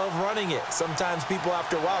effects of running it. Sometimes people,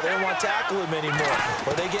 after a while, they don't want to tackle him anymore,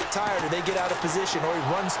 or they get tired, or they get out of position, or he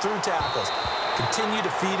runs through tackles. Continue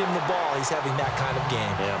to feed him the ball. He's having that kind of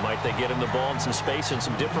game. Yeah, might they get him the ball in some space in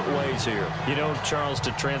some different ways here? You know, Charles,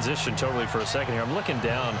 to transition totally for a second here, I'm looking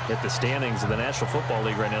down at the standings of the National Football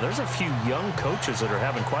League right now. There's a few young coaches that are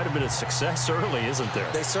having quite a bit of success early, isn't there?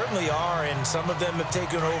 They certainly are, and some of them have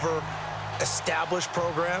taken over established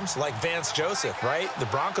programs like Vance Joseph, right? The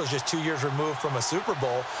Broncos just 2 years removed from a Super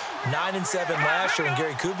Bowl, 9-7 last year when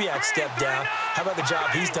Gary Kubiak stepped down. How about the job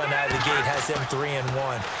he's done out of the gate, has them 3-1.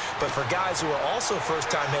 But for guys who are also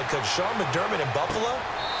first-time head coach, Sean McDermott in Buffalo,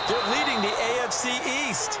 they're leading the AFC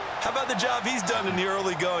East. How about the job he's done in the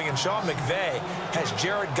early going? And Sean McVay has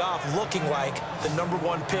Jared Goff looking like the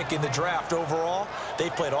 #1 pick in the draft overall. They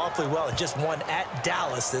played awfully well and just won at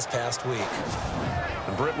Dallas this past week.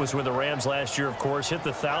 Britt was with the Rams last year, of course, hit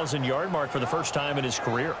the 1,000-yard mark for the first time in his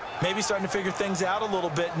career. Maybe starting to figure things out a little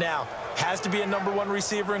bit now. Has to be a #1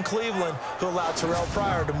 receiver in Cleveland who allowed Terrell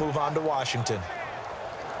Pryor to move on to Washington.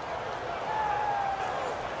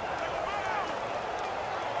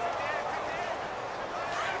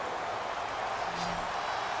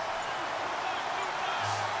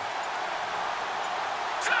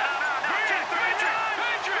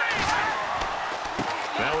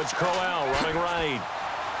 Now it's Crowell running right.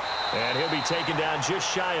 And he'll be taken down just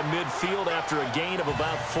shy of midfield after a gain of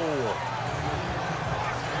about 4.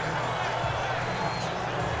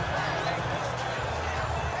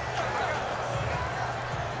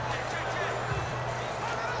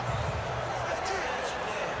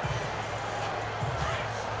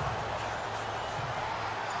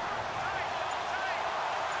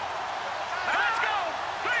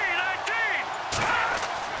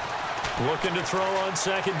 Looking to throw on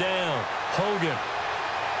second down. Hogan.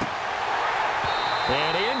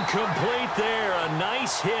 And incomplete there. A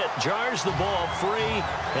nice hit. Jars the ball free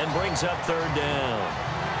and brings up 3rd down.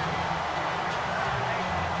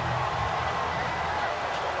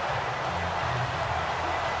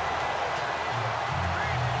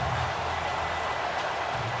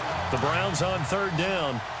 The Browns on 3rd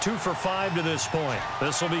down. 2 for 5 to this point.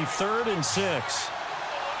 This will be 3rd and 6.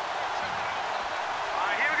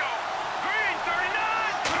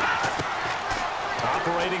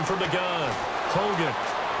 Operating from the gun. Hogan.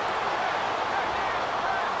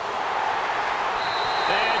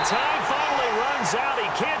 And time finally runs out. He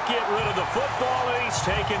can't get rid of the football, and he's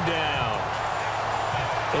taken down.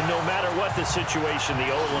 And no matter what the situation,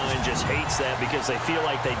 the O-line just hates that because they feel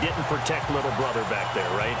like they didn't protect little brother back there,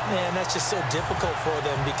 right? Man, that's just so difficult for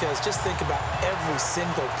them because just think about every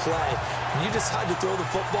single play. When you decide to throw the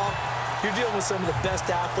football, you're dealing with some of the best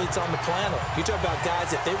athletes on the planet. You talk about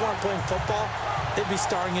guys, if they weren't playing football, they'd be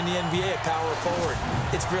starring in the NBA at power forward.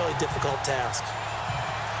 It's a really difficult task.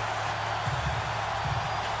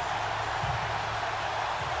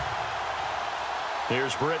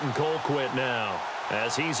 Here's Britton Colquitt now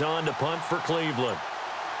as he's on to punt for Cleveland.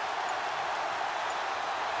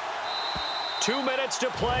 2 minutes to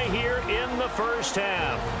play here in the first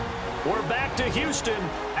half. We're back to Houston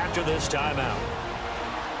after this timeout.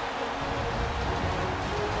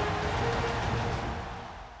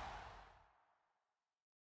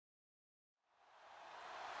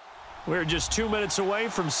 We're just 2 minutes away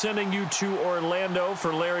from sending you to Orlando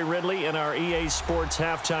for Larry Ridley and our EA Sports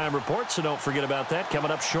Halftime Report, so don't forget about that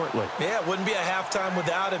coming up shortly. Yeah, it wouldn't be a halftime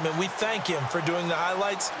without him, and we thank him for doing the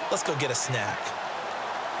highlights. Let's go get a snack.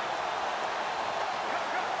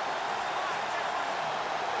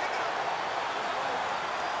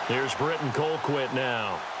 Here's Britton Colquitt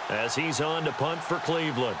now as he's on to punt for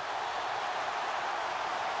Cleveland.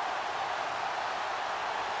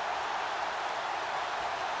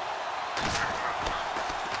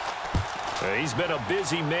 He's been a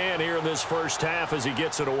busy man here in this first half as he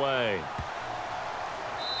gets it away.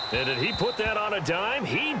 And did he put that on a dime?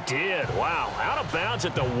 He did. Wow, out of bounds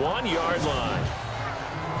at the 1-yard line.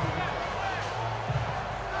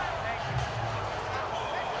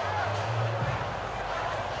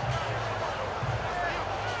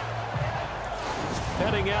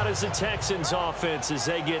 Heading out as the Texans offense as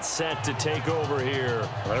they get set to take over here.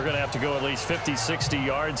 They're going to have to go at least 50, 60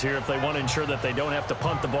 yards here if they want to ensure that they don't have to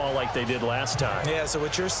punt the ball like they did last time. Yeah, so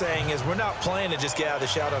what you're saying is we're not playing to just get out of the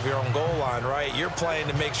shadow of your own goal line, right? You're playing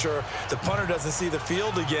to make sure the punter doesn't see the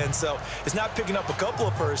field again. So it's not picking up a couple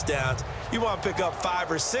of first downs. You want to pick up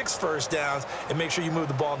 5 or 6 first downs and make sure you move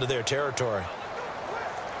the ball into their territory.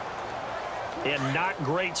 And not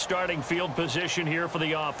great starting field position here for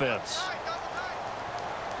the offense.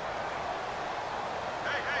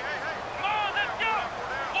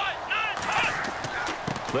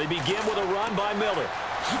 They begin with a run by Miller.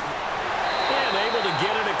 And able to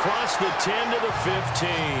get it across the 10 to the 15.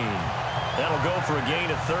 That'll go for a gain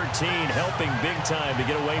of 13, helping big time to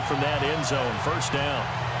get away from that end zone. First down.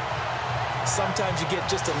 Sometimes you get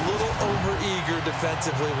just a little over-eager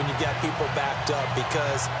defensively when you've got people backed up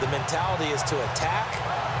because the mentality is to attack,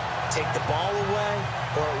 take the ball away,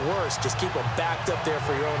 or at worst, just keep them backed up there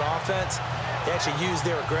for your own offense. They actually used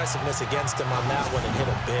their aggressiveness against him on that one and hit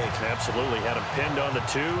him big. Absolutely. Had him pinned on the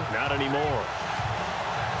 2. Not anymore.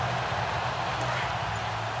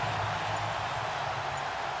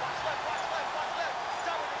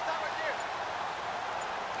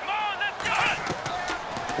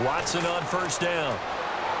 Watson on first down.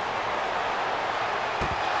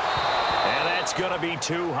 And that's going to be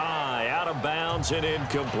too high. Out of bounds and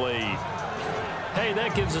incomplete. Hey,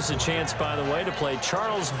 that gives us a chance, by the way, to play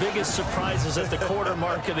Charles' biggest surprises at the quarter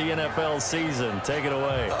mark of the NFL season. Take it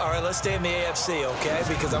away. All right, let's stay in the AFC, okay?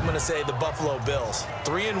 Because I'm going to say the Buffalo Bills.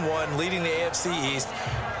 3-1, leading the AFC East.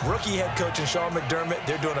 Rookie head coach and Sean McDermott,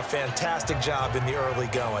 they're doing a fantastic job in the early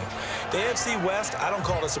going. The AFC West, I don't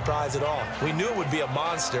call it a surprise at all. We knew it would be a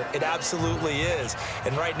monster. It absolutely is.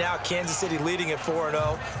 And right now, Kansas City leading at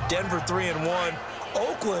 4-0, Denver 3-1.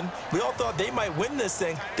 Oakland, we all thought they might win this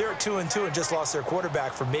thing. They're at 2-2 and just lost their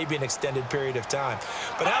quarterback for maybe an extended period of time.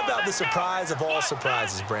 But how about the surprise of all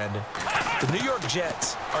surprises, Brandon? The New York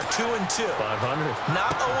Jets are 2-2. 500.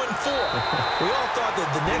 Not 0-4. We all thought that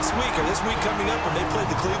the next week or this week coming up when they played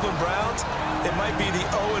the Cleveland Browns, it might be the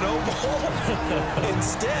 0-0 bowl.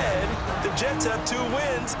 Instead, the Jets have 2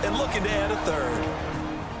 wins and looking to add a 3rd.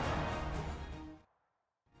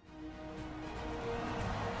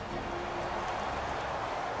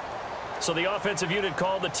 So the offensive unit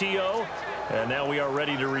called the TO, and now we are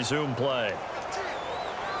ready to resume play.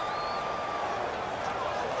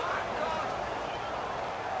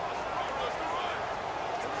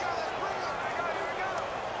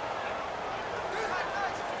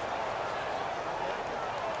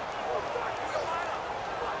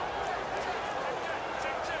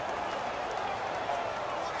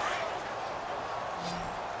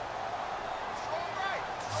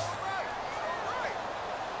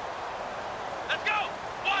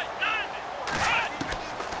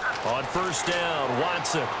 On first down,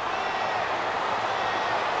 Watson.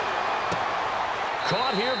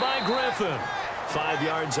 Caught here by Griffin. 5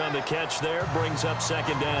 yards on the catch there, brings up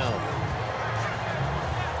second down.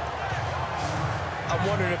 I'm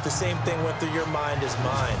wondering if the same thing went through your mind as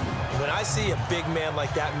mine. When I see a big man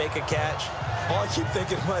like that make a catch, all I keep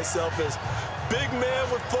thinking to myself is, big man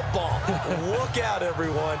with football. Look out,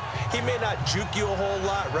 everyone. He may not juke you a whole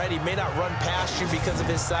lot, right? He may not run past you because of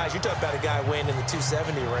his size. You're talking about a guy weighing in the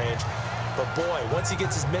 270 range. But, boy, once he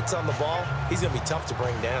gets his mitts on the ball, he's going to be tough to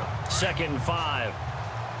bring down. 2nd and 5.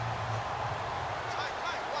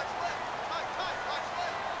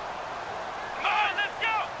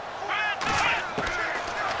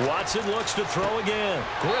 Watson looks to throw again.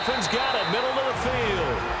 Griffin's got it, middle of the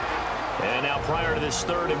field. And now prior to this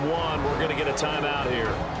 3rd and 1, we're going to get a timeout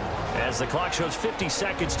here as the clock shows 50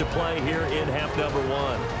 seconds to play here in half number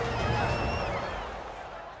 1.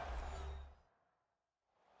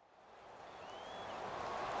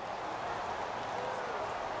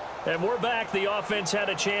 And we're back. The offense had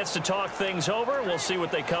a chance to talk things over. We'll see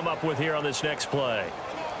what they come up with here on this next play.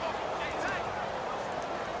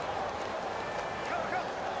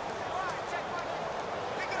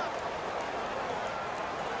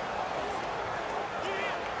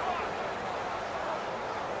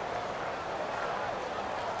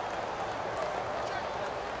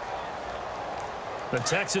 The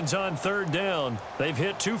Texans on third down. They've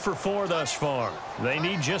hit 2 for 4 thus far. They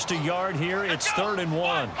need just a yard here. It's 3rd and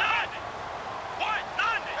 1.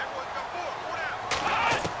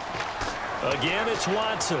 Again, it's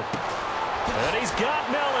Watson. And he's got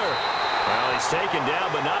Miller. Well, he's taken down,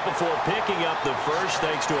 but not before picking up the first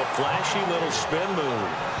thanks to a flashy little spin move.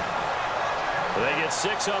 They get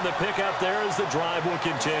 6 on the pickup there as the drive will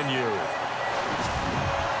continue.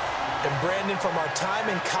 And Brandon, from our time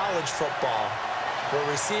in college football, where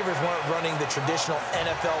receivers weren't running the traditional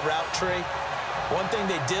NFL route tree, one thing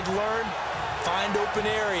they did learn, find open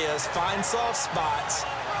areas, find soft spots,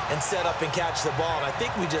 and set up and catch the ball. And I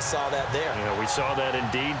think we just saw that there. Yeah, we saw that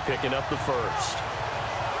indeed, picking up the first.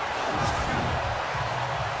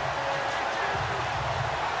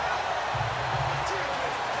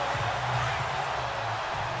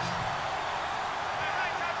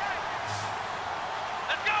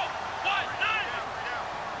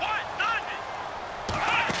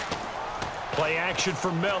 Play action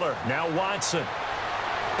for Miller. Now Watson.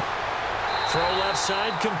 Throw left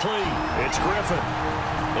side complete. It's Griffin.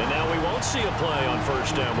 And now we won't see a play on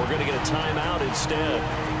first down. We're going to get a timeout instead,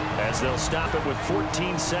 as they'll stop it with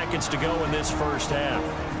 14 seconds to go in this first half.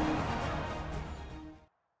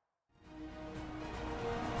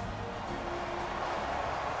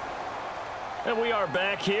 And we are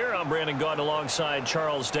back here. I'm Brandon Gaudin alongside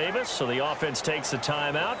Charles Davis. So the offense takes the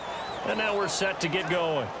timeout, and now we're set to get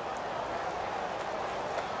going.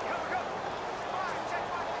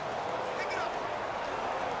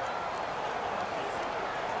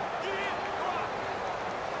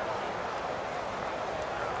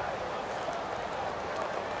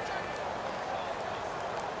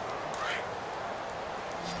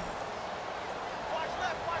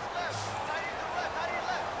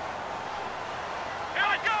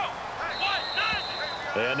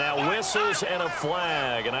 And now whistles and a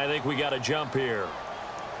flag, and I think we got a jump here.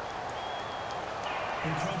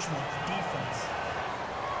 Encroachment, defense.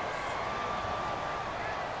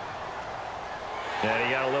 And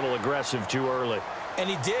he got a little aggressive too early. And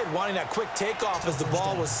he did, wanting that quick takeoff as the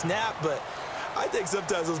ball was snapped, but I think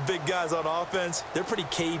sometimes those big guys on offense, they're pretty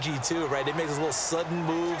cagey too, right? They make those little sudden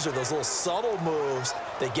moves or those little subtle moves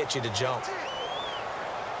that get you to jump.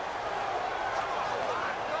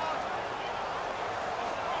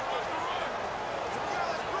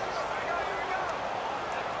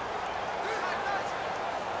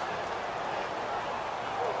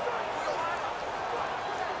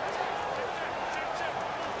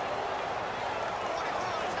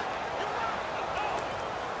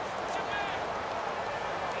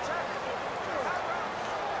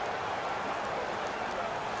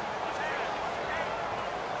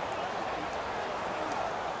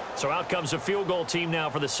 So out comes a field goal team now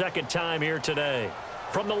for the second time here today.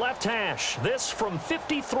 From the left hash, this from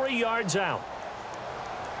 53 yards out.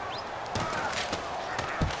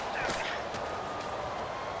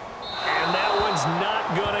 And that one's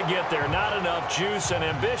not going to get there. Not enough juice. An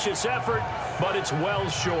ambitious effort, but it's well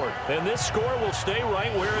short. And this score will stay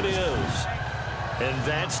right where it is. And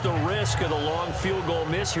that's the risk of the long field goal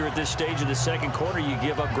miss here at this stage of the second quarter. You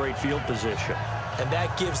give up great field position. And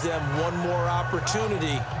that gives them one more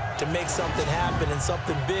opportunity to make something happen and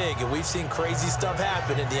something big. And we've seen crazy stuff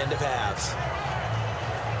happen at the end of halves.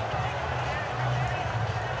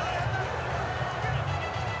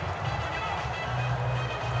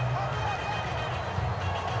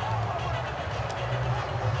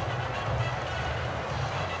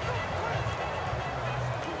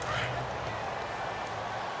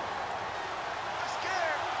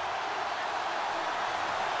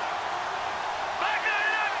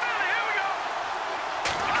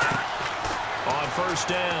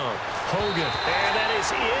 First down. Hogan. And that is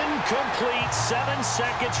incomplete. 7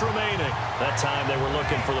 seconds remaining. That time they were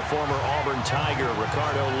looking for the former Auburn Tiger,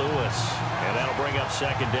 Ricardo Lewis. And that'll bring up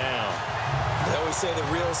second down. They always say the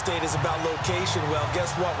real estate is about location. Well,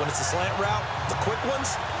 guess what? When it's a slant route, the quick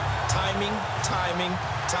ones, timing, timing,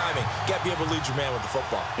 timing. You got to be able to lead your man with the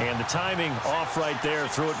football. And the timing off right there.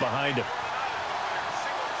 Threw it behind him.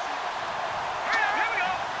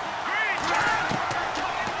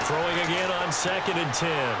 Throwing again on 2nd and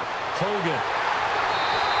 10. Hogan.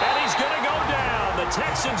 And he's going to go down. The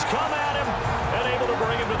Texans come at him and able to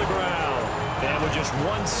bring him to the ground. And with just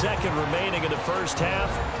 1 second remaining in the first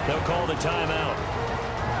half, they'll call the timeout.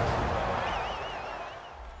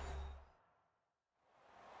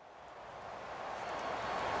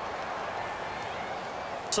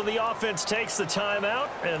 So the offense takes the timeout,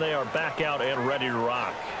 and they are back out and ready to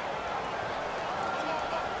rock.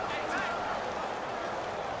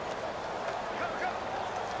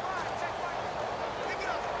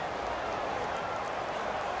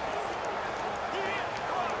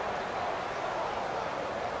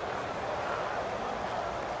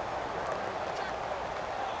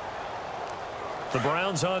 The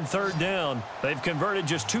Browns on third down. They've converted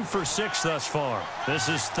just 2 for 6 thus far. This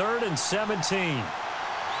is 3rd and 17.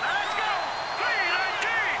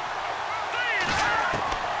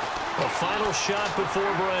 A final shot before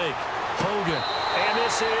break. Hogan. And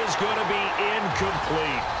this is going to be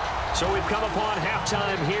incomplete. So we've come upon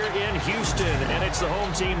halftime here in Houston, and it's the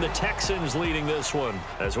home team, the Texans, leading this one.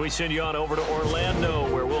 As we send you on over to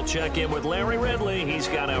Orlando, where we'll check in with Larry Ridley. He's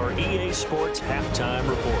got our EA Sports Halftime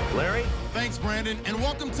Report. Larry? Thanks, Brandon, and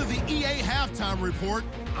welcome to the EA Halftime Report.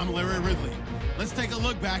 I'm Larry Ridley. Let's take a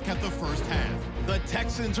look back at the first half. The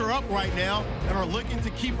Texans are up right now and are looking to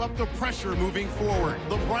keep up the pressure moving forward.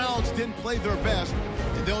 The Browns didn't play their best,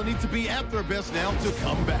 and they'll need to be at their best now to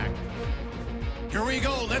come back. Here we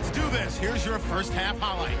go. Let's do this. Here's your first half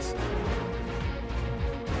highlights.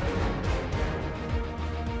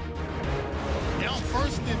 Now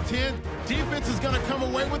 1st and 10. Defense is going to come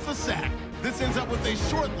away with the sack. This ends up with a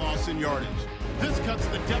short loss in yardage. This cuts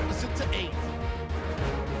the deficit to 8.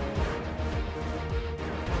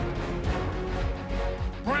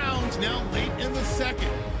 Browns now late in the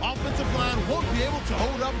second. Offensive line won't be able to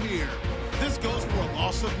hold up here. This goes for a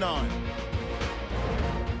loss of 9.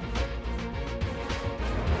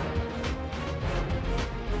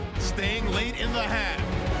 Staying late in the half.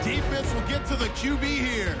 Defense will get to the QB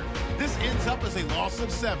here. This ends up as a loss of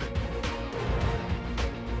 7.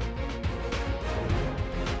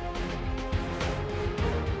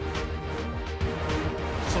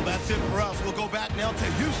 So that's it for us. We'll go back now to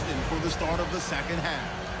Houston for the start of the second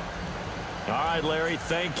half. All right, Larry,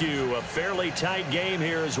 thank you. A fairly tight game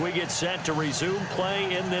here as we get set to resume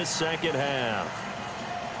play in this second half.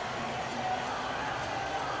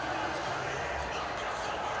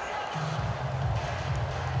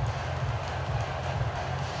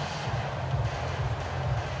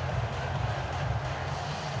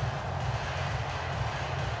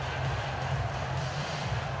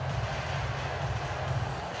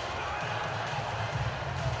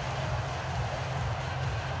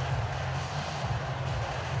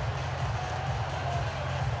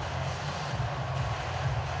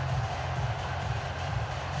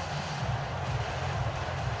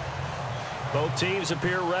 Both teams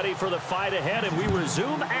appear ready for the fight ahead, and we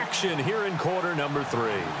resume action here in quarter number 3.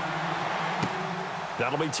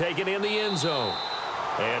 That'll be taken in the end zone.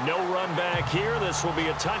 And no run back here. This will be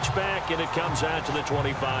a touchback, and it comes out to the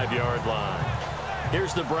 25-yard line.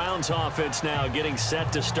 Here's the Browns offense now getting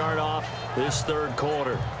set to start off this third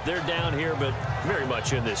quarter. They're down here, but very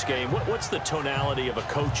much in this game. What's the tonality of a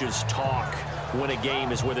coach's talk when a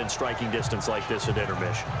game is within striking distance like this at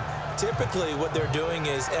intermission? Typically, what they're doing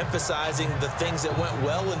is emphasizing the things that went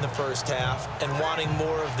well in the first half and wanting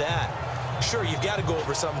more of that. Sure, you've got to go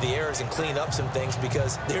over some of the errors and clean up some things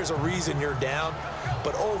because there's a reason you're down.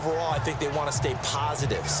 But overall, I think they want to stay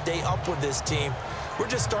positive, stay up with this team. We're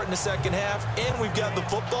just starting the second half, and we've got the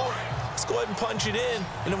football. Let's go ahead and punch it in,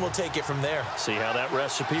 and then we'll take it from there. See how that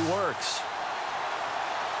recipe works.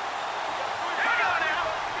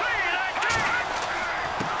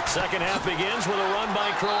 Second half begins with a run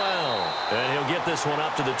by Crowell. And he'll get this one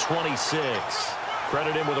up to the 26.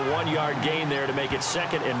 Credit him with a 1-yard gain there to make it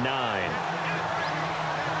 2nd and 9.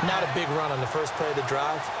 Not a big run on the first play of the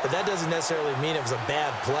drive, but that doesn't necessarily mean it was a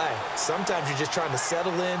bad play. Sometimes you're just trying to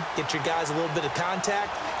settle in, get your guys a little bit of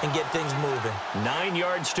contact, and get things moving. 9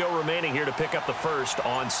 yards still remaining here to pick up the first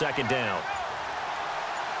on 2nd down.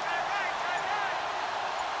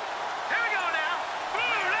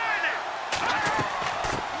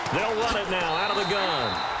 They'll run it now out of the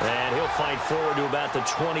gun. And he'll fight forward to about the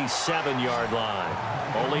 27-yard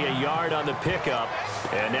line. Only a yard on the pickup.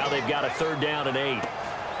 And now they've got a 3rd down and 8.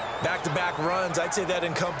 Back-to-back runs, I'd say that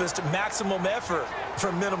encompassed maximum effort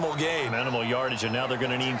for minimal gain. Minimal yardage, and now they're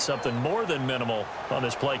going to need something more than minimal on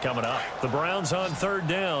this play coming up. The Browns on 3rd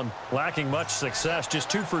down, lacking much success, just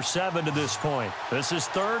 2 for 7 to this point. This is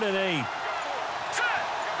 3rd and 8.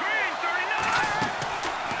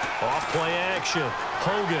 Off play action.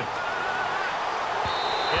 Hogan.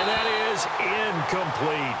 And that is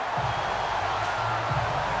incomplete.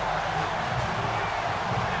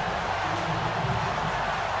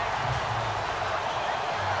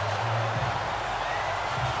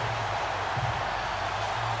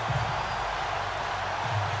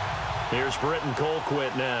 Here's Britton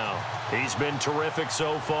Colquitt now. He's been terrific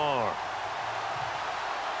so far.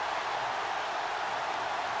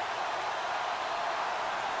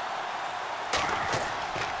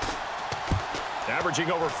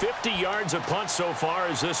 averaging over 50 yards a punt so far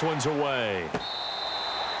as this one's away.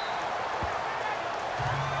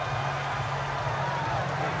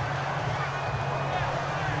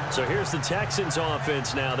 So here's the Texans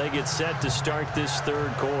offense now. They get set to start this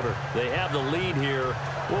third quarter. They have the lead here.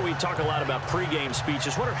 Well, we talk a lot about pregame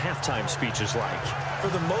speeches. What are halftime speeches like? For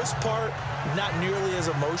the most part, not nearly as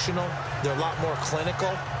emotional. They're a lot more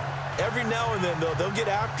clinical. Every now and then, though, they'll get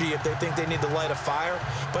after you if they think they need to light a fire.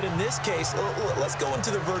 But in this case, let's go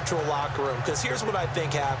into the virtual locker room, because here's what I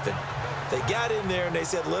think happened. They got in there and they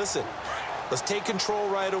said, listen, let's take control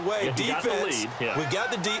right away. Defense, we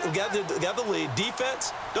got the lead.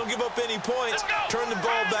 Defense, don't give up any points. Turn the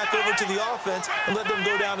ball back over to the offense and let them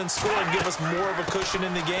go down and score and give us more of a cushion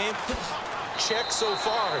in the game. Check so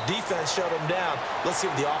far. Defense shut them down. Let's see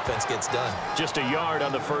what the offense gets done. Just a yard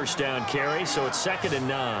on the first down carry, so it's 2nd and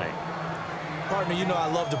 9. Partner, you know I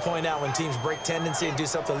love to point out when teams break tendency and do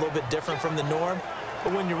something a little bit different from the norm.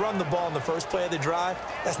 But when you run the ball in the first play of the drive,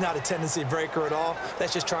 that's not a tendency breaker at all.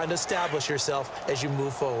 That's just trying to establish yourself as you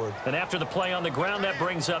move forward. And after the play on the ground, that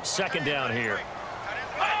brings up 2nd down here.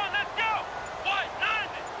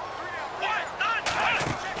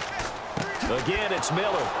 Again, it's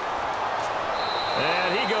Miller.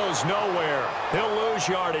 And he goes nowhere. He'll lose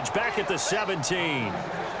yardage back at the 17.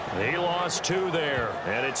 He lost 2 there,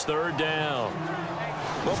 and it's 3rd down.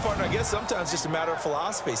 Well, partner, I guess sometimes it's just a matter of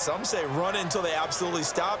philosophy. Some say run it until they absolutely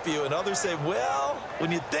stop you, and others say, well,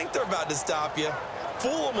 when you think they're about to stop you,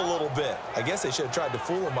 fool them a little bit. I guess they should have tried to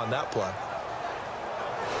fool them on that play.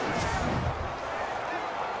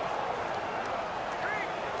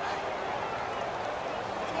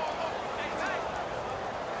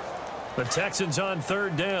 The Texans on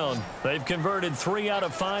 3rd down. They've converted 3 out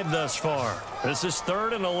of 5 thus far. This is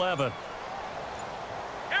 3rd and 11.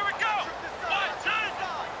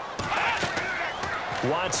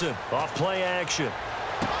 Watson off play action.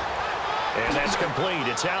 And that's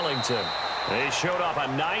complete. It's Allington. They showed off a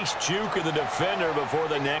nice juke of the defender before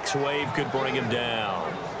the next wave could bring him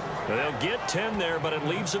down. They'll get 10 there, but it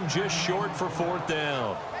leaves them just short for 4th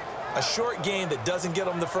down. A short gain that doesn't get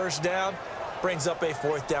them the first down brings up a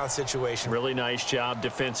 4th down situation. Really nice job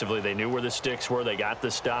defensively. They knew where the sticks were. They got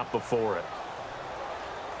the stop before it.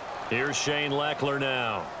 Here's Shane Leckler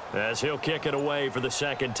now as he'll kick it away for the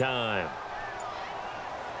 2nd time.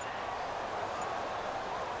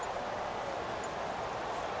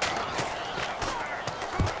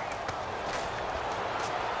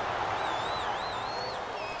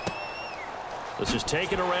 This is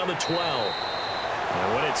taken around the 12.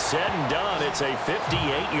 And when it's said and done, it's a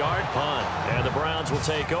 58-yard punt. And the Browns will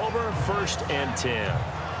take over 1st and 10.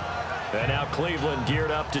 And now Cleveland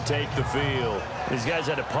geared up to take the field. These guys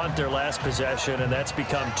had to punt their last possession, and that's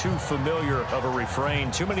become too familiar of a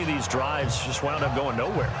refrain. Too many of these drives just wound up going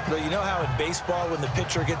nowhere. But you know how in baseball, when the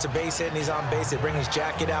pitcher gets a base hit and he's on base, they bring his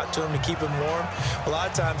jacket out to him to keep him warm? A lot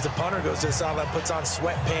of times the punter goes to the sideline, puts on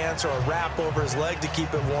sweatpants or a wrap over his leg to keep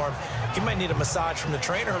him warm. He might need a massage from the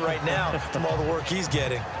trainer right now from all the work he's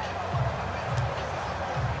getting.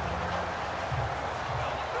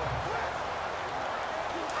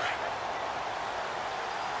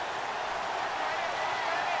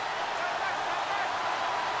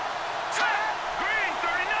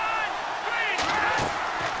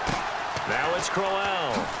 Now it's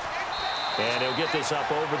Crowell. And he'll get this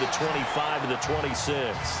up over the 25 to the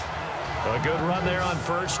 26. A good run there on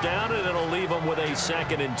 1st down, and it'll leave them with a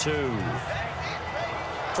 2nd and 2.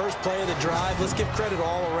 First play of the drive, let's give credit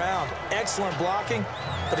all around. Excellent blocking,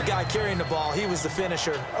 but the guy carrying the ball, he was the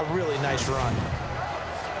finisher. A really nice run.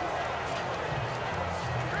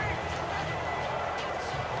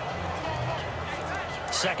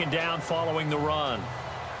 Second down following the run.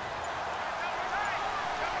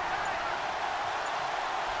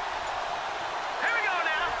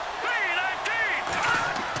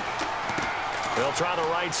 They'll try the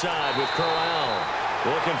right side with Crowell.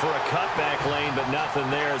 Looking for a cutback lane, but nothing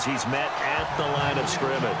there as he's met at the line of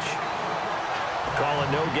scrimmage. Call it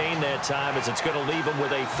no gain that time as it's going to leave him with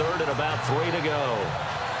a 3rd and about 3 to go.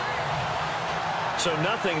 So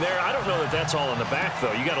nothing there. I don't know that that's all in the back,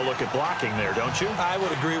 though. You got to look at blocking there, don't you? I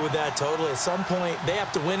would agree with that totally. At some point, they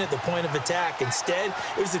have to win at the point of attack. Instead,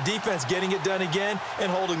 it was the defense getting it done again and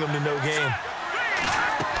holding them to no gain.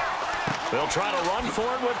 They'll try to run for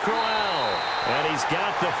it with Crowell. And he's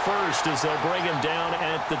got the first as they'll bring him down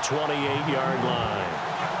at the 28-yard line.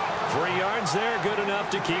 3 yards there, good enough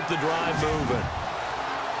to keep the drive moving.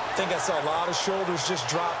 I think I saw a lot of shoulders just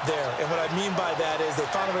drop there. And what I mean by that is they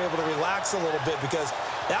finally were able to relax a little bit because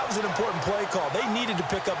that was an important play call. They needed to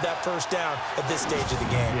pick up that 1st down at this stage of the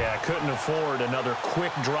game. Yeah, couldn't afford another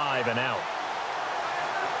quick drive and out.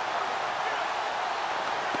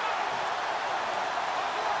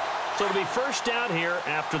 So it'll be first down here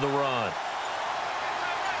after the run.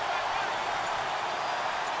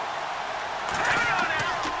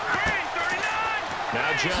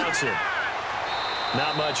 Now Johnson.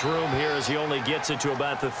 Not much room here as he only gets it to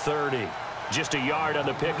about the 30. Just a yard on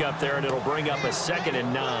the pickup there, and it'll bring up a 2nd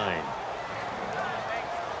and 9.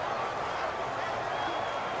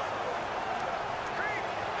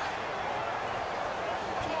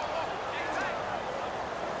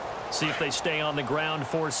 See if they stay on the ground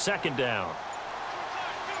for 2nd down.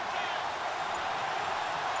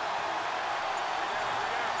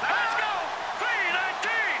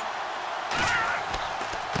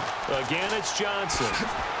 Again, it's Johnson.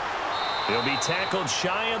 He'll be tackled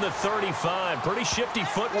shy of the 35. Pretty shifty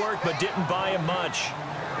footwork, but didn't buy him much.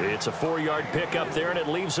 It's a 4-yard pickup there, and it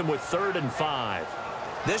leaves him with 3rd and 5.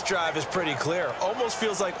 This drive is pretty clear. Almost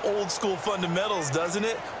feels like old-school fundamentals, doesn't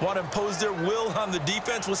it? Want to impose their will on the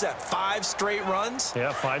defense. What's that, 5 straight runs?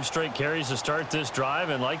 Yeah, 5 straight carries to start this drive,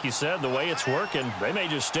 and like you said, the way it's working, they may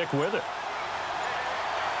just stick with it.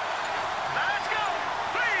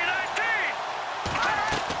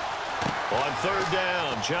 On 3rd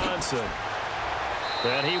down, Johnson.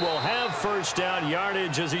 And he will have first down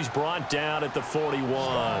yardage as he's brought down at the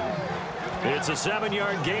 41. It's a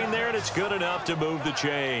 7-yard gain there, and it's good enough to move the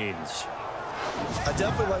chains. I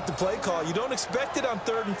definitely like the play call. You don't expect it on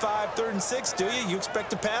 3rd and 5, 3rd and 6, do you? You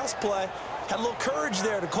expect a pass play. Had a little courage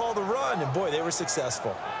there to call the run, and boy, they were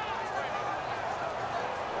successful.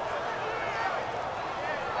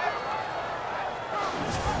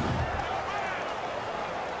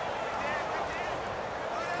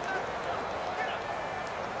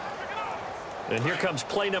 And here comes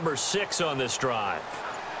play number 6 on this drive.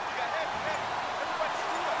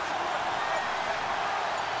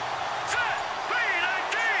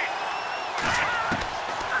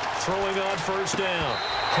 Throwing on first down.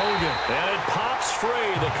 Hogan. And it pops free.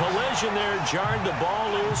 The collision there jarred the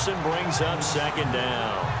ball loose and brings up 2nd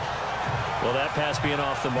down. Well, that pass being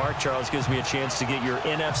off the mark, Charles, gives me a chance to get your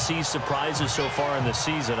NFC surprises so far in the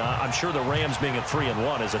season. I'm sure the Rams being at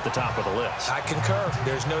 3-1 is at the top of the list. I concur.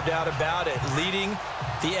 There's no doubt about it. Leading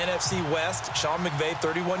the NFC West, Sean McVay,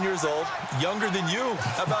 31 years old, younger than you.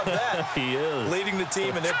 How about that? He is. Leading the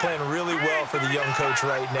team, and they're playing really well for the young coach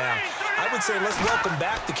right now. I would say let's welcome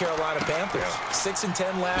back the Carolina Panthers.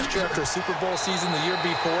 6-10 last year after a Super Bowl season the year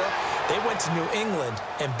before. They went to New England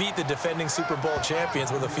and beat the defending Super Bowl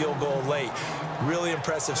champions with a field goal late. Really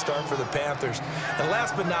impressive start for the Panthers. And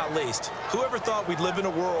last but not least, whoever thought we'd live in a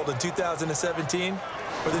world in 2017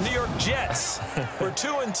 where the New York Jets were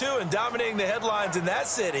 2-2 and dominating the headlines in that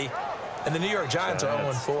city, and the New York Giants are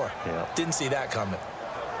 0-4. Yeah. Didn't see that coming.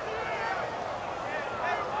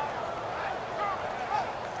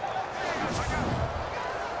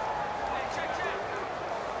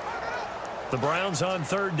 The Browns on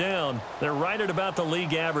 3rd down. They're right at about the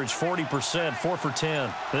league average, 40%, 4 for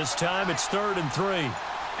 10. This time it's 3rd and 3. Here we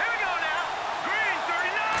go now. Green,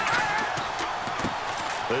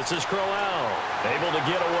 39. This is Crowell, able to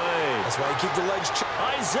get away. That's why you keep the legs.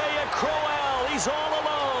 Isaiah Crowell, he's all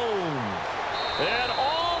alone. And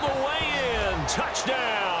all the way in,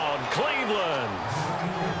 touchdown, Cleveland.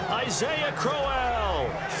 Isaiah Crowell,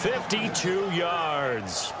 52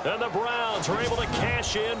 yards. And the Browns were able to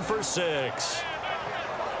cash in for 6.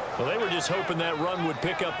 Well, they were just hoping that run would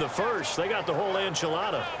pick up the first. They got the whole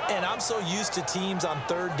enchilada. And I'm so used to teams on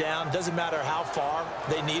 3rd down, doesn't matter how far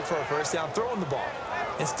they need for a first down, throwing the ball.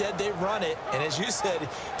 Instead, they run it, and as you said,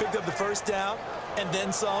 picked up the first down, and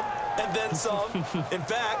then some, and then some. In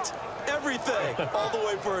fact, everything, all the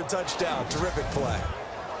way for a touchdown. Terrific play.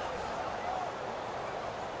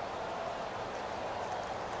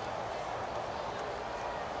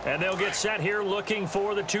 And they'll get set here looking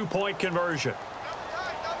for the 2-point conversion.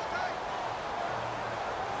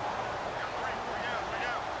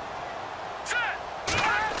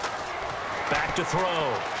 Back to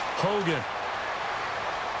throw. Hogan.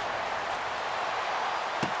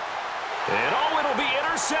 And it'll be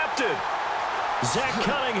intercepted. Zach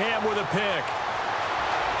Cunningham with a pick.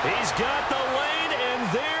 He's got the lane, and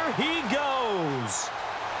there he goes.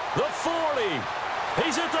 The 40.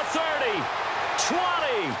 He's at the 30. 20,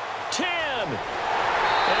 10,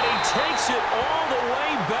 and he takes it all the way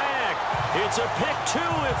back. It's a pick 2,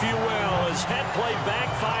 if you will, as head play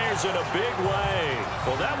backfires in a big way.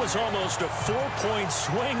 Well, that was almost a 4-point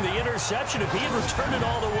swing. The interception, if he had returned it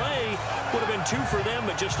all the way, would have been 2 for them,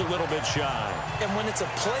 but just a little bit shy. And when it's a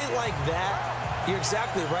play like that, you're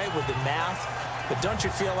exactly right with the math. But don't you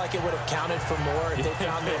feel like it would have counted for more if they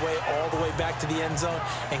found their way all the way back to the end zone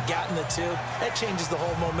and gotten the 2? That changes the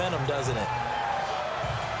whole momentum, doesn't it?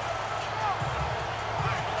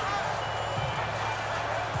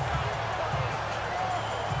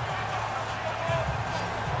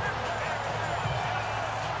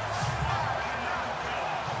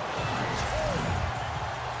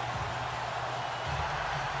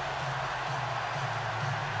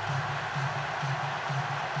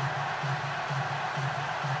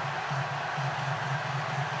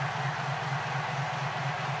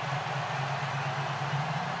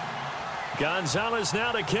 Gonzalez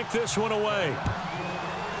now to kick this one away.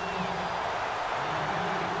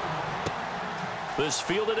 This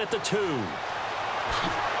fielded at the 2.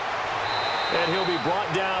 And he'll be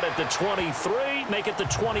brought down at the 23, make it the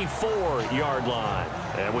 24-yard line.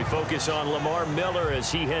 And we focus on Lamar Miller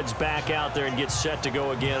as he heads back out there and gets set to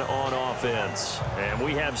go again on offense. And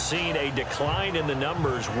we have seen a decline in the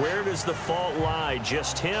numbers. Where does the fault lie?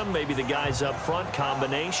 Just him? Maybe the guys up front?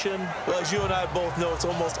 Combination? Well, as you and I both know, it's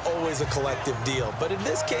almost always a collective deal. But in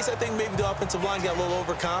this case, I think maybe the offensive line got a little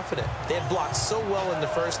overconfident. They had blocked so well in the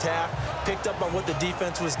first half, picked up on what the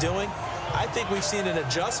defense was doing. I think we've seen an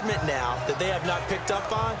adjustment now that they have not picked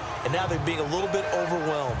up on, and now they're being a little bit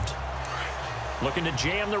overwhelmed. Looking to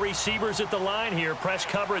jam the receivers at the line here. Press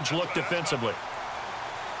coverage look defensively.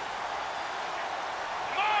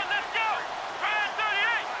 Come on, let's go. Try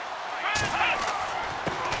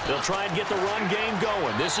 38. They'll try and get the run game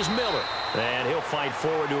going. This is Miller. And he'll fight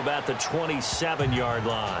forward to about the 27-yard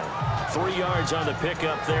line. 3 yards on the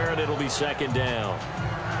pickup there, and it'll be second down.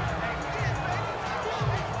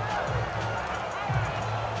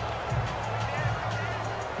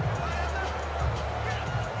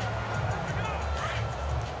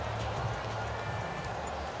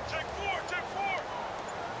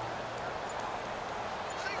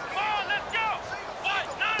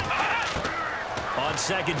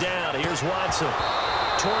 Second down, here's Watson.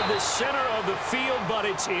 Toward the center of the field, but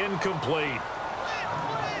it's incomplete.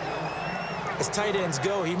 As tight ends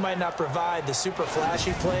go, he might not provide the super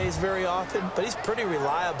flashy plays very often, but he's pretty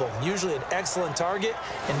reliable. Usually an excellent target,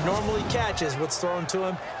 and normally catches what's thrown to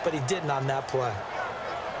him, but he didn't on that play.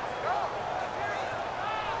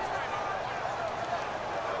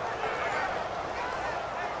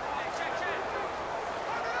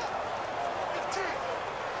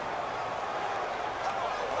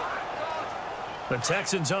 The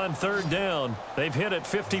Texans on third down. They've hit it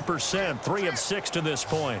 50%, 3 of 6 to this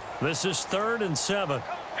point. This is 3rd and 7.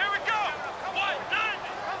 Here we go.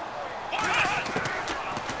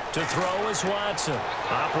 To throw is Watson.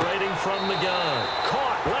 Operating from the gun.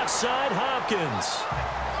 Caught left side Hopkins.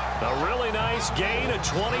 A really nice gain of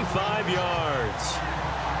 25 yards.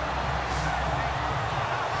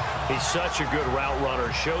 He's such a good route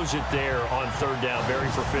runner. Shows it there on third down. Very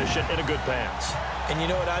proficient and a good pass. And you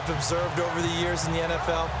know what I've observed over the years in the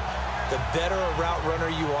NFL? The better a route runner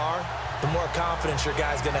you are, the more confidence your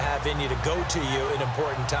guy's going to have in you to go to you in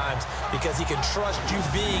important times because he can trust you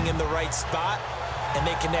being in the right spot, and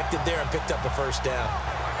they connected there and picked up the first down.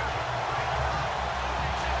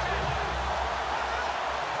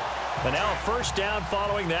 And now a first down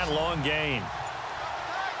following that long gain.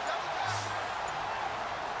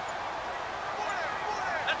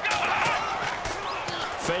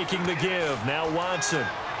 Faking the give. Now Watson.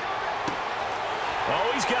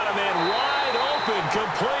 Oh, he's got a man wide open,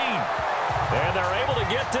 complete. And they're able to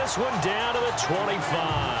get this one down to the 25.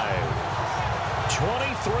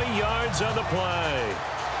 23 yards on the play.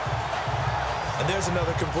 And there's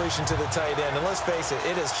another completion to the tight end. And let's face it,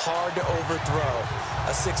 it is hard to overthrow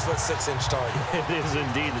a 6'6" target. It is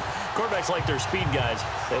indeed. Quarterbacks like their speed guys.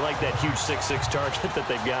 They like that huge 6'6" target that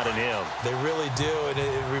they've got in him. They really do, and it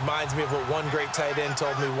reminds me of what one great tight end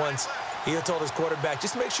told me once. He told his quarterback,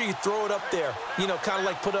 just make sure you throw it up there. You know, kind of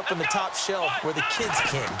like put up on the top shelf where the kids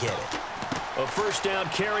can't get it. A first down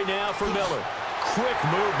carry now for Miller. Quick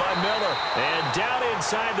move by Miller. And down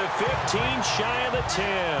inside the 15, shy of the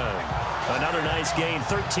 10. Another nice gain,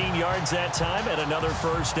 13 yards that time, and another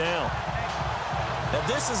first down. Now,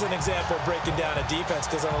 this is an example of breaking down a defense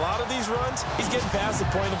because on a lot of these runs, he's getting past the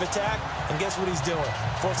point of attack, and guess what he's doing?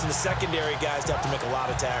 Forcing the secondary guys to have to make a lot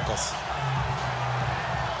of tackles.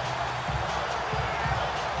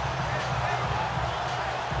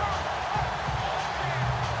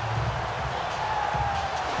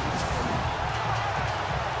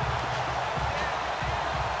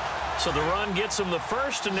 So the run gets them the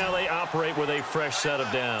first, and now they operate with a fresh set of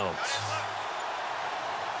downs.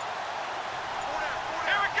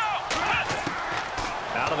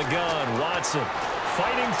 Out of the gun, Watson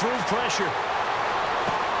fighting through pressure.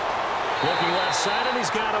 Looking left side, and he's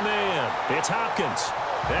got a man. It's Hopkins,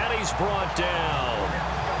 and he's brought down.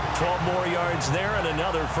 12 more yards there, and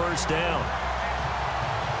another first down.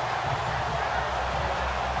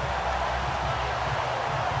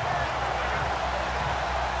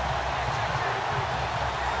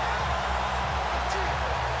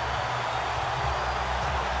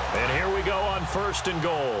 And here we go on 1st and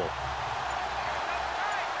goal.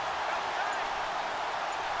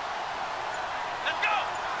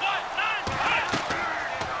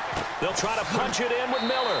 They'll try to punch it in with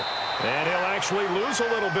Miller. And he'll actually lose a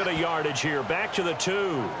little bit of yardage here. Back to the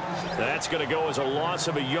 2. That's going to go as a loss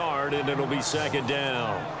of a yard, and it'll be second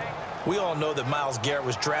down. We all know that Myles Garrett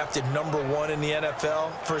was drafted #1 in the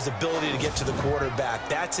NFL for his ability to get to the quarterback.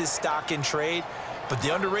 That's his stock in trade. But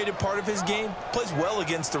the underrated part of his game, plays well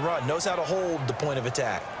against the run, knows how to hold the point of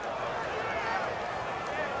attack.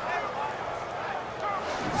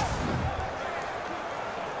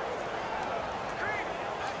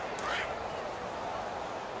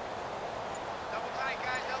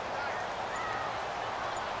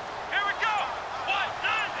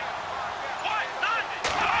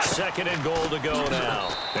 Second and goal to go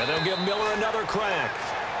now. And they'll give Miller another crack.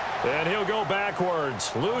 And he'll go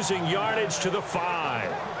backwards, losing yardage to the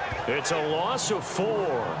 5. It's a loss of 4.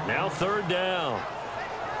 Now third down.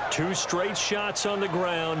 2 straight shots on the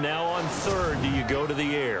ground. Now on third, do you go to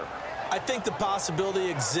the air? I think the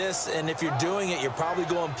possibility exists, and if you're doing it, you're probably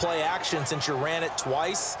going play action since you ran it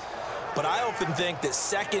twice. But I often think that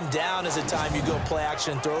second down is a time you go play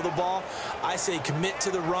action and throw the ball. I say commit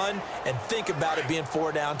to the run and think about it being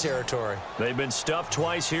 4 down territory. They've been stuffed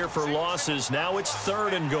twice here for losses. Now it's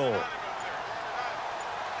third and goal.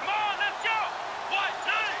 Come on, let's go. 1,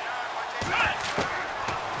 9.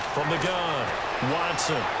 From the gun,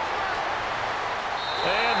 Watson.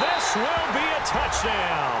 And this will be a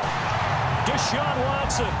touchdown. Deshaun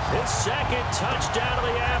Watson, his second touchdown of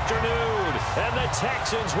the afternoon, and the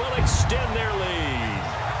Texans will extend their lead.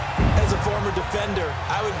 As a former defender,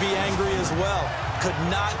 I would be angry as well. Could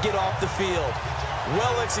not get off the field.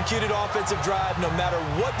 Well-executed offensive drive. No matter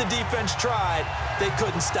what the defense tried, they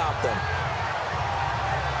couldn't stop them.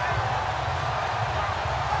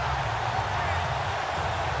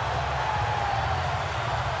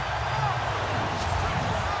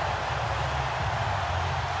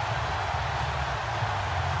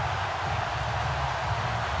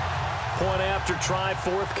 Point after try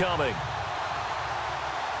forthcoming.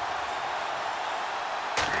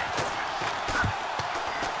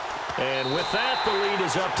 And with that, the lead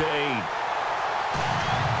is up to 8.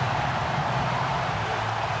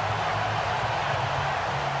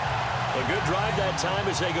 A good drive that time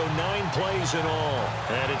as they go 9 plays in all.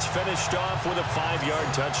 And it's finished off with a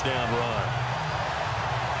 5-yard touchdown run.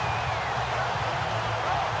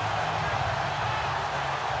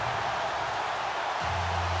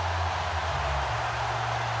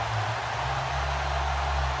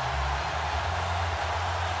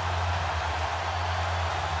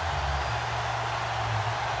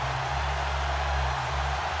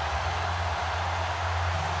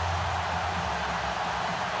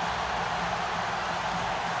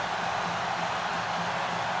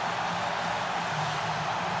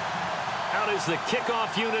 Is the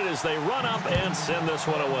kickoff unit as they run up and send this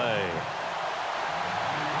one away.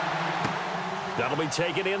 That'll be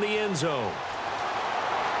taken in the end zone.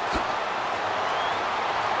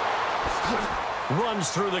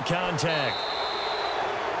 Runs through the contact.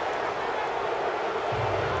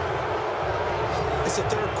 It's the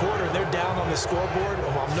third quarter, and they're down on the scoreboard.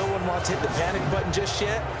 And while no one wants to hit the panic button just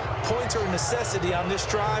yet, points are a necessity on this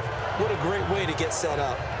drive. What a great way to get set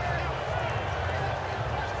up.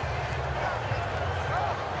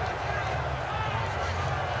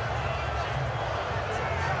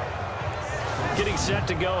 Getting set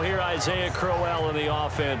to go here, Isaiah Crowell in the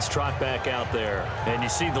offense. Trot back out there. And you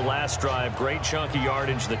see the last drive, great chunky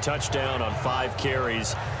yardage, the touchdown on 5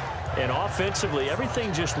 carries. And offensively,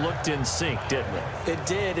 everything just looked in sync, didn't it? It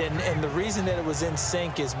did, and the reason that it was in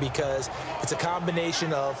sync is because it's a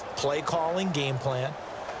combination of play calling, game plan,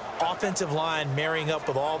 offensive line marrying up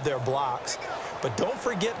with all of their blocks. But don't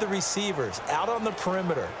forget the receivers out on the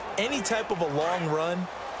perimeter. Any type of a long run,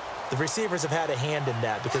 the receivers have had a hand in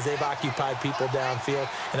that because they've occupied people downfield.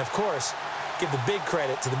 And, of course, give the big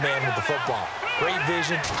credit to the man with the football. Great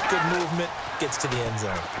vision, good movement, gets to the end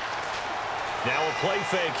zone. Now a play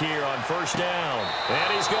fake here on first down.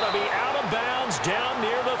 And he's going to be out of bounds down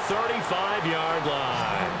near the 35-yard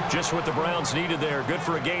line. Just what the Browns needed there. Good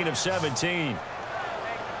for a gain of 17.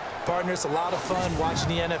 Partner, it's a lot of fun watching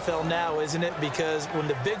the NFL now, isn't it? Because when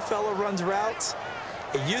the big fella runs routes,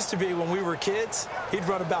 it used to be when we were kids, he'd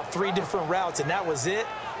run about 3 different routes, and that was it.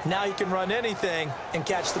 Now he can run anything and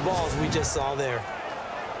catch the balls we just saw there.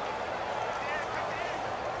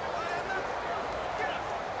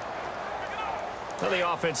 Well,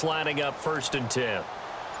 the offense lining up 1st and 10.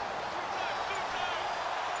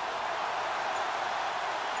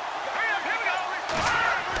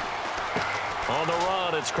 On the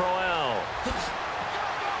run, it's Crowell.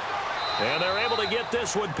 And they're able to get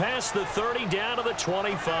this one past the 30 down to the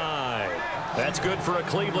 25. That's good for a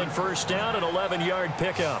Cleveland first down, an 11-yard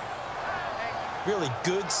pickup. Really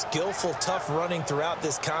good, skillful, tough running throughout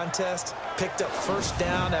this contest. Picked up first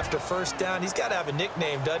down after first down. He's got to have a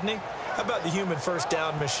nickname, doesn't he? How about the human first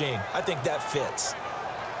down machine? I think that fits.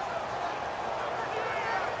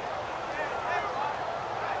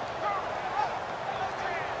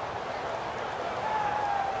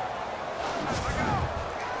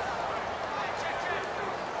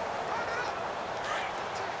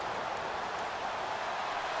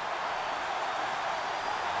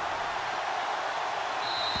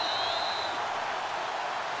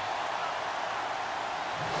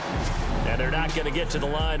 They're not going to get to the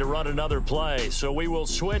line to run another play, so we will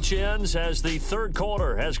switch ends as the third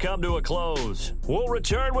quarter has come to a close. We'll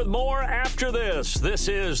return with more after this. This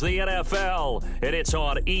is the NFL, and it's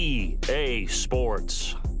on EA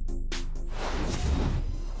Sports.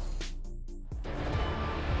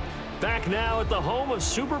 Back now at the home of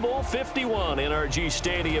Super Bowl 51, NRG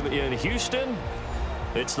Stadium in Houston.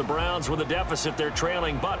 It's the Browns with a deficit. They're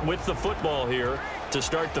trailing, but with the football here to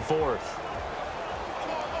start the fourth.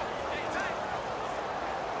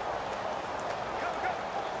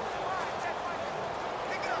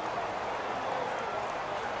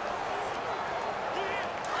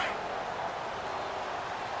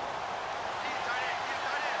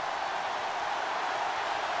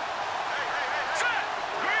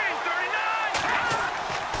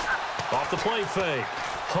 Off the play fake.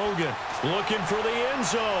 Hogan looking for the end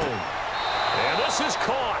zone. And this is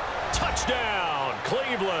caught. Touchdown,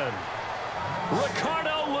 Cleveland.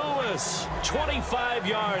 Ricardo Lewis, 25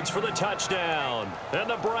 yards for the touchdown. And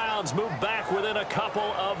the Browns move back within a couple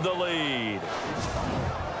of the lead.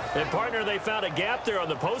 And, partner, they found a gap there on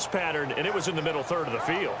the post pattern, and it was in the middle third of the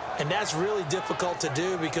field. And that's really difficult to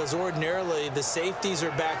do because ordinarily the safeties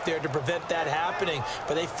are back there to prevent that happening.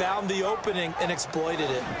 But they found the opening and exploited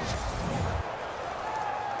it.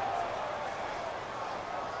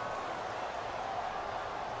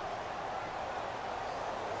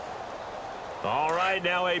 All right,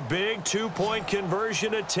 now a big two-point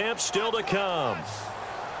conversion attempt still to come.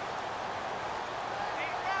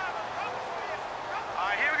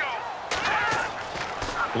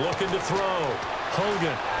 Looking to throw.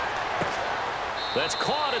 Hogan. That's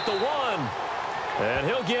caught at the 1. And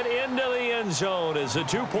he'll get into the end zone as the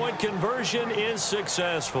two-point conversion is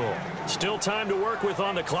successful. Still time to work with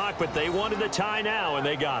on the clock, but they wanted the tie now, and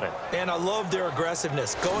they got it. And I love their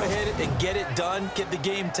aggressiveness. Go ahead and get it done. Get the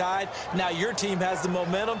game tied. Now your team has the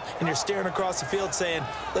momentum, and you're staring across the field saying,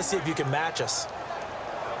 let's see if you can match us.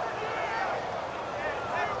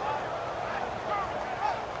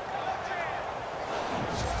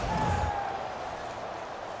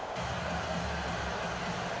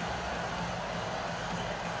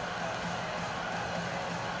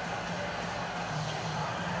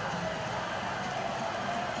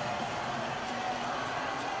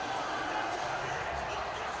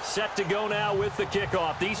 Set to go now with the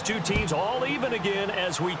kickoff. These two teams all even again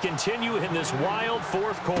as we continue in this wild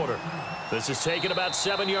fourth quarter. This is taken about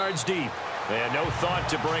 7 yards deep. And no thought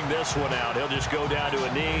to bring this one out. He'll just go down to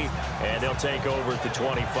a knee, and they'll take over at the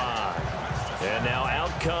 25. And now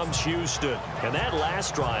out comes Houston. And that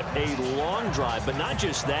last drive, a long drive, but not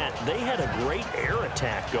just that. They had a great air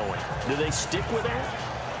attack going. Do they stick with that?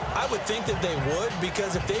 I would think that they would,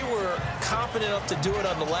 because if they were confident enough to do it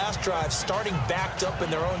on the last drive, starting backed up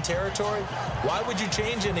in their own territory, why would you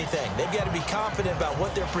change anything? They've got to be confident about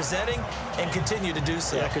what they're presenting and continue to do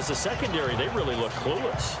so. Yeah, because the secondary, they really look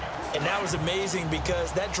clueless. And that was amazing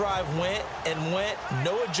because that drive went and went,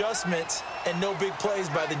 no adjustments and no big plays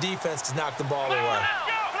by the defense to knock the ball away.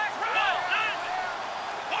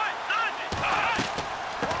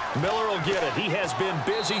 Miller will get it. He has been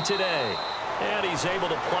busy today. And he's able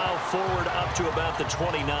to plow forward up to about the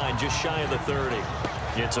 29, just shy of the 30.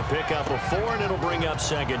 It's a pickup of 4, and it'll bring up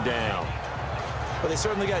second down. Well, they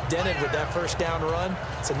certainly got dented with that first down run,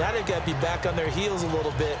 so now they've got to be back on their heels a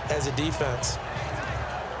little bit as a defense.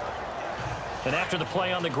 And after the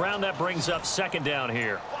play on the ground, that brings up second down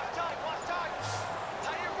here.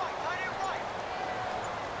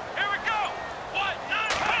 Here we go. 1,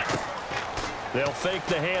 9, 1. They'll fake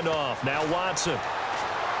the handoff. Now Watson.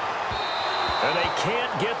 And they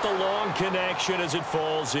can't get the long connection as it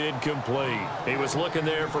falls incomplete. He was looking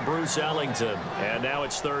there for Bruce Ellington, and now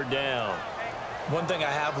it's third down. One thing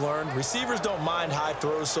I have learned, receivers don't mind high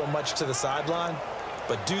throws so much to the sideline,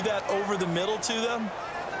 but do that over the middle to them,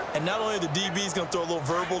 and not only are the DBs going to throw a little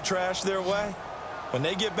verbal trash their way, when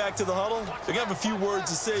they get back to the huddle, they're going to have a few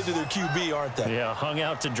words to say to their QB, aren't they? Yeah, hung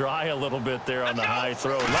out to dry a little bit there on the high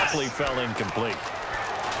throw. Luckily fell incomplete.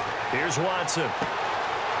 Here's Watson.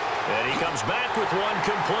 And he comes back with one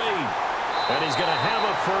complete. And he's going to have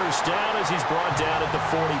a first down as he's brought down at the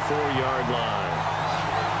 44-yard line.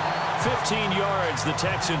 15 yards, the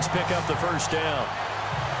Texans pick up the first down.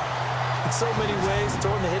 In so many ways,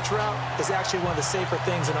 throwing the hitch route is actually one of the safer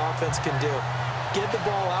things an offense can do. Get the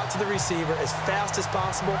ball out to the receiver as fast as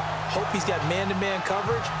possible, hope he's got man-to-man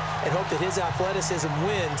coverage, and hope that his athleticism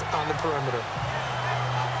wins on the perimeter.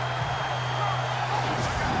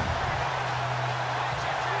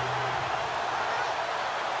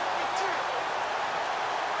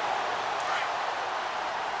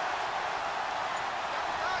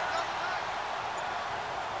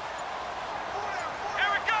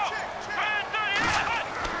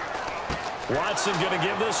 Watson going to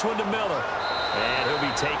give this one to Miller. And he'll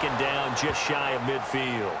be taken down just shy of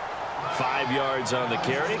midfield. 5 yards on the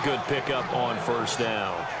carry. Good pickup on first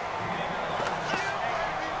down.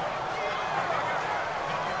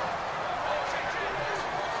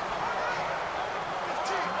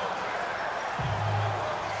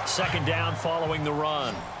 Second down following the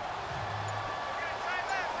run.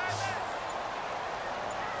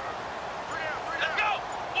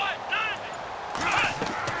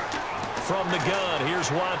 From the gun, here's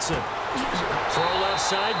Watson. Throw left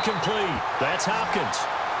side complete. That's Hopkins.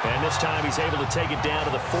 And this time he's able to take it down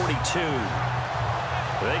to the 42.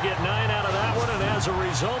 They get 9 out of that one, and as a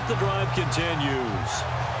result, the drive continues.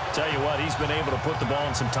 Tell you what, he's been able to put the ball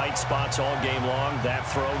in some tight spots all game long. That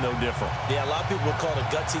throw, no different. Yeah, a lot of people would call it a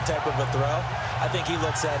gutsy type of a throw. I think he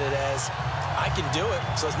looks at it as, I can do it,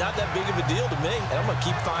 so it's not that big of a deal to me, and I'm going to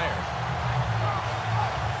keep firing.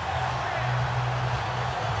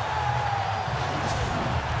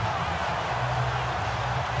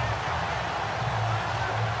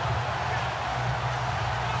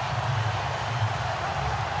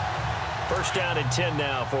 First down and 10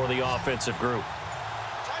 now for the offensive group.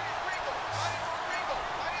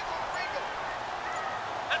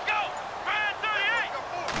 Let's go! Brand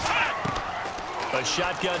 38! A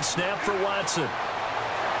shotgun snap for Watson.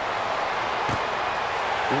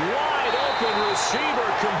 Wide open receiver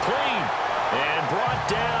complete. And brought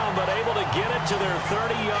down, but able to get it to their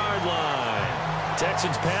 30-yard line.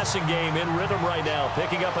 Texans passing game in rhythm right now,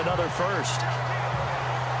 picking up another first.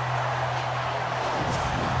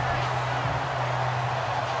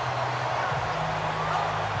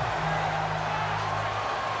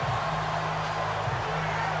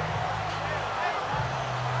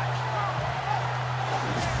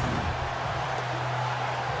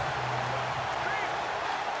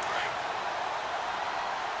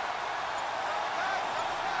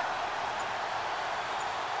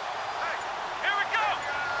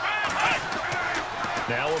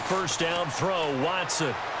 Now a first down throw,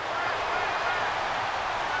 Watson.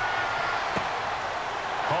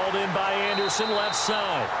 Hauled in by Anderson, left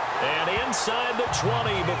side. And inside the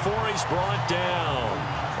 20 before he's brought down.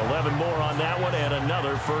 11 more on that one and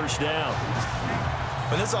another first down.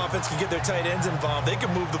 When this offense can get their tight ends involved, they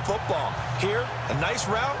can move the football. Here, a nice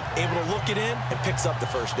route, able to look it in, and picks up the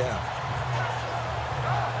first down.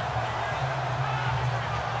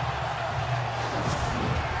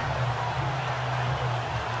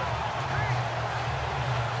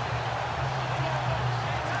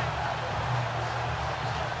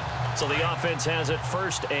 So the offense has it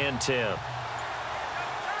first and 10. Here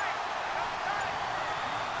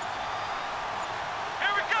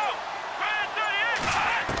we go! Brand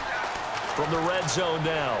 38! From the red zone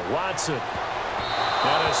now, Watson.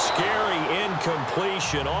 And a scary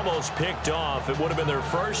incompletion, almost picked off. It would have been their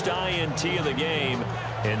first INT of the game.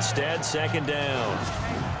 Instead, second down.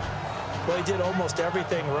 Well, he did almost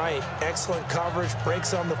everything right. Excellent coverage,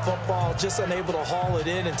 breaks on the football, just unable to haul it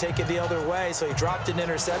in and take it the other way, so he dropped an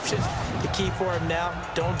interception. The key for him now,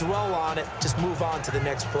 don't dwell on it, just move on to the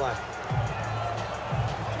next play.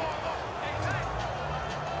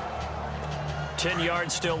 $10 10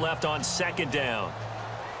 yards still left on second down.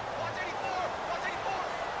 Let's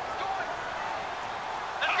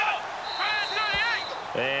go! Brand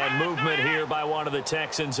 38! And movement here by one of the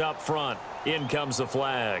Texans up front. In comes the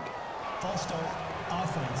flag. False start,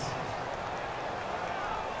 offense.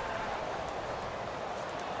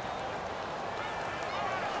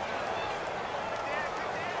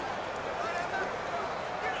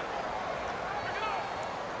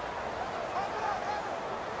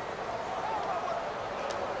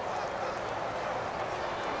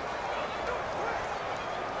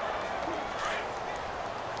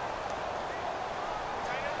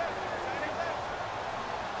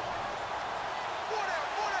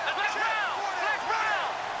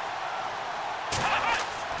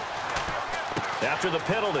 After the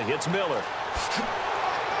penalty, it's Miller.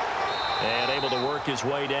 And able to work his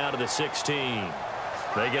way down to the 16.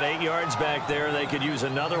 They get 8 yards back there. They could use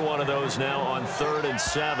another one of those now on 3rd and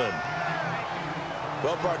 7.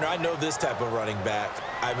 Well, partner, I know this type of running back.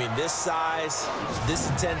 I mean, this size, this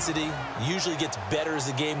intensity usually gets better as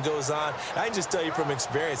the game goes on. And I can just tell you from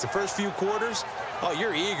experience, the first few quarters, oh,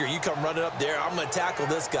 you're eager. You come running up there, I'm going to tackle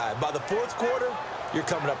this guy. By the 4th quarter, you're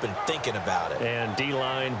coming up and thinking about it. And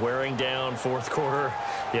D-line wearing down 4th quarter.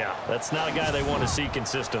 Yeah, that's not a guy they want to see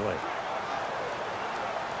consistently.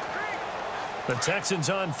 The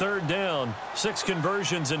Texans on 3rd down. 6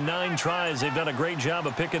 conversions and 9 tries. They've done a great job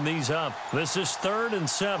of picking these up. This is 3rd and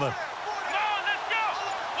 7.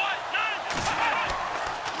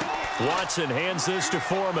 Watson hands this to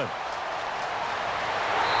Foreman.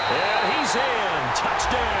 And he's in.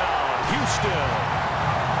 Touchdown, Houston.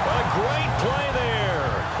 A great play there.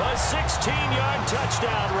 A 16-yard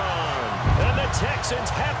touchdown run. And the Texans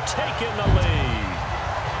have taken the lead.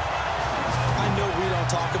 I know we don't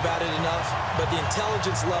talk about it enough, but the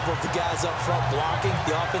intelligence level of the guys up front blocking,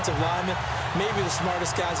 the offensive linemen, maybe the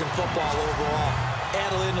smartest guys in football overall.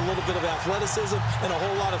 Add in a little bit of athleticism and a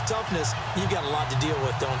whole lot of toughness, you've got a lot to deal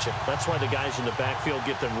with, don't you? That's why the guys in the backfield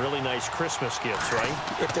get them really nice Christmas gifts, right?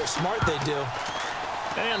 If they're smart, they do.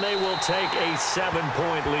 And they will take a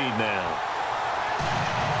 7-point lead now.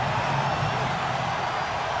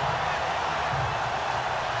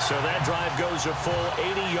 So that drive goes a full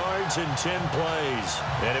 80 yards and 10 plays.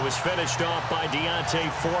 And it was finished off by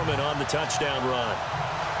Deontay Foreman on the touchdown run.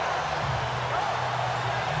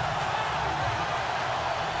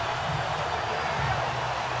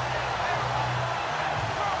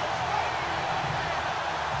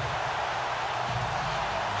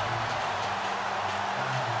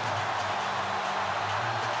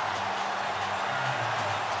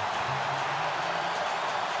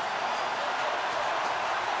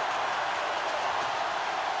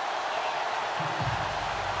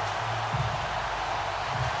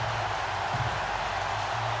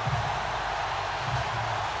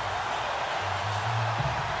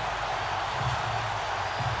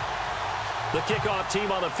 The kickoff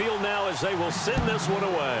team on the field now as they will send this one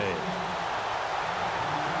away.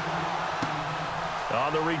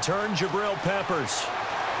 On the return, Jabril Peppers.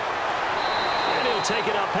 And he'll take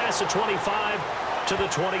it up past the 25 to the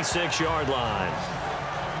 26-yard line.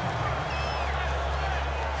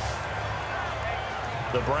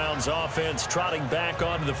 The Browns offense trotting back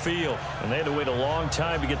onto the field. And they had to wait a long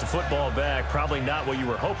time to get the football back. Probably not what you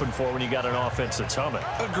were hoping for when you got an offense that's humming.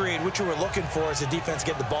 Agreed. What you were looking for is the defense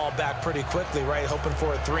getting the ball back pretty quickly, right? Hoping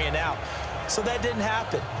for a 3 and out. So that didn't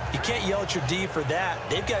happen. You can't yell at your D for that.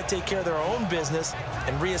 They've got to take care of their own business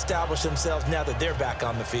and reestablish themselves now that they're back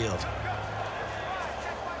on the field.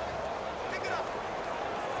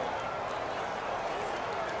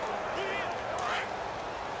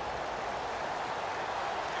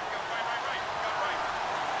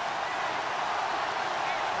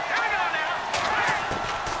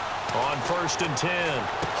 On 1st and 10,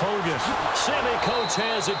 Hogan. Sammy Coates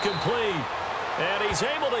has it complete. And he's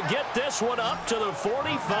able to get this one up to the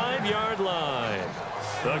 45-yard line.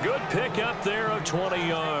 A good pickup there of 20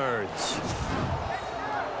 yards.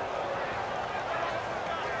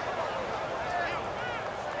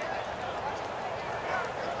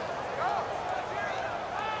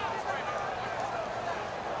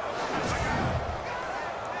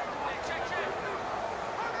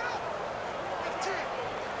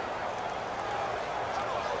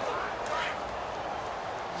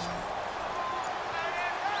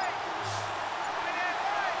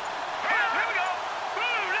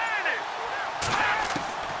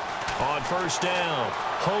 On 1st down,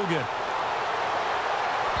 Hogan.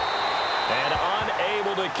 And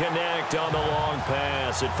unable to connect on the long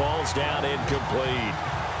pass. It falls down incomplete.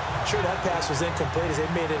 Sure, that pass was incomplete as they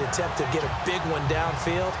made an attempt to get a big one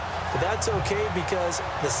downfield. But that's okay because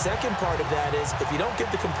the second part of that is if you don't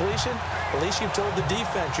get the completion, at least you've told the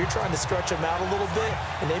defense you're trying to stretch them out a little bit,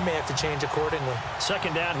 and they may have to change accordingly.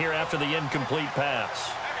 2nd down here after the incomplete pass.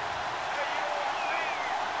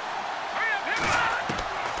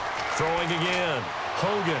 Throwing again,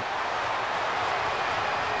 Hogan.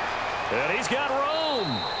 And he's got room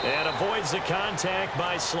and avoids the contact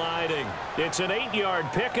by sliding. It's an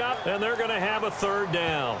 8-yard pickup, and they're going to have a 3rd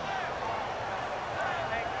down.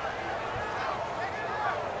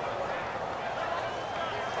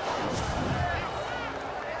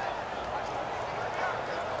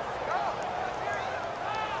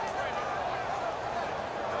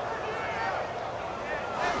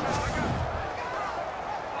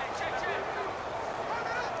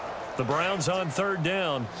 The Browns on 3rd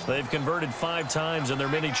down. They've converted 5 times in their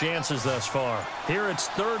many chances thus far. Here it's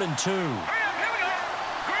 3rd and 2.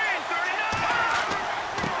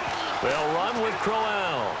 They'll run with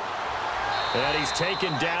Crowell. And he's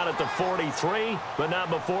taken down at the 43, but not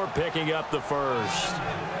before picking up the first.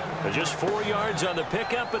 Just 4 yards on the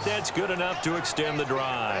pickup, but that's good enough to extend the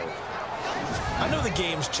drive. I know the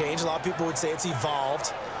game's changed. A lot of people would say it's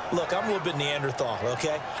evolved. Look, I'm a little bit Neanderthal,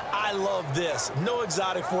 okay? I love this. No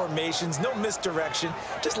exotic formations, no misdirection.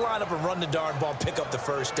 Just line up and run the darn ball and pick up the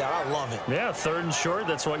first down. I love it. Yeah, 3rd and short,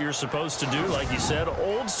 that's what you're supposed to do. Like you said,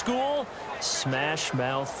 old school, smash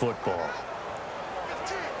mouth football.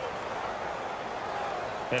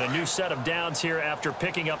 And a new set of downs here after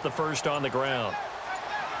picking up the first on the ground.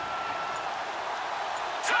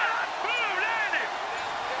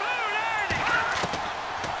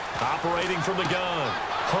 Operating from the gun.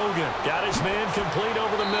 Hogan got his man complete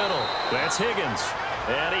over the middle. That's Higgins.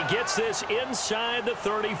 And he gets this inside the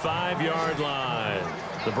 35-yard line.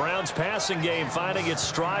 The Browns passing game finding its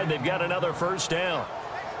stride. They've got another first down.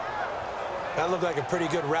 That looked like a pretty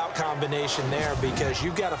good route combination there because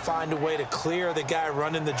you've got to find a way to clear the guy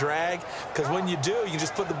running the drag, because when you do, you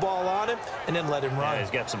just put the ball on him and then let him run. Yeah,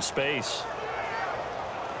 he's got some space.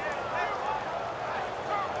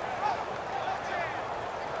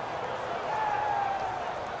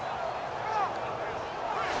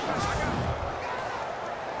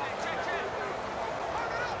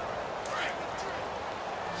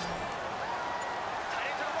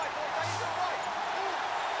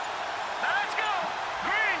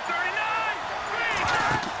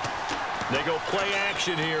 They go play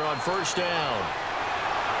action here on first down.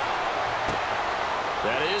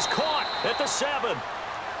 That is caught at the 7.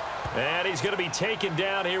 And he's going to be taken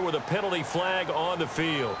down here with a penalty flag on the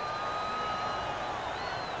field.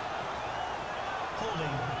 Holding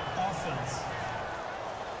offense.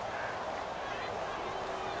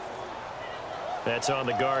 That's on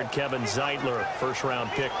the guard, Kevin Zeitler, first-round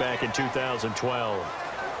pick back in 2012.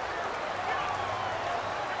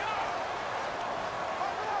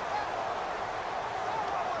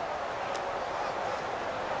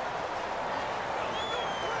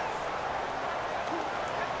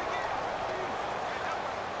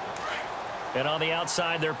 And on the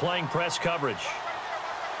outside, they're playing press coverage.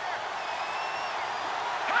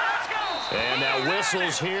 And now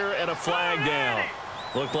whistles here and a flag down.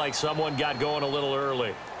 Looked like someone got going a little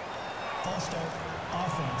early. False start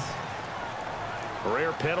offense.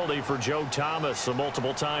 Rare penalty for Joe Thomas, a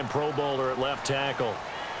multiple-time Pro Bowler at left tackle.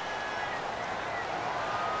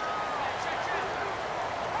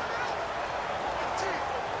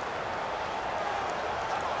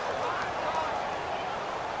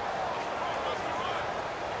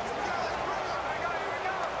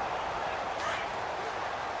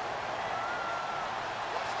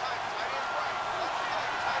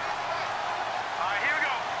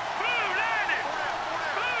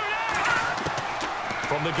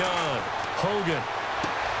 From the gun, Hogan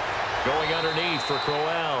going underneath for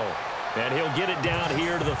Crowell, and he'll get it down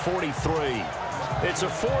here to the 43. It's a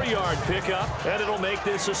 4-yard pickup, and it'll make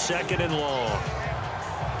this a 2nd and long.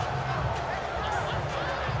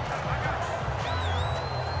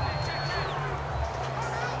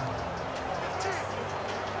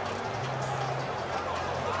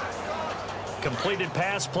 Completed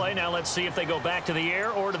pass play. Now let's see if they go back to the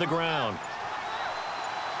air or to the ground.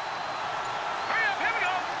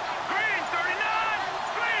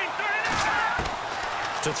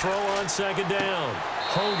 To throw on 2nd down.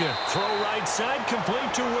 Hogan, throw right side,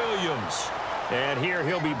 complete to Williams. And here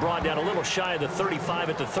he'll be brought down a little shy of the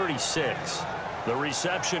 35 at the 36. The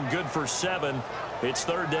reception good for 7. It's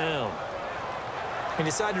 3rd down. He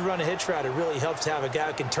decided to run a hitch route. It really helps to have a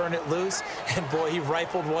guy who can turn it loose. And, boy, he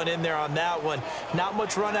rifled one in there on that one. Not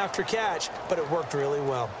much run after catch, but it worked really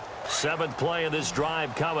well. 7th play of this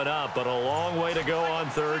drive coming up, but a long way to go on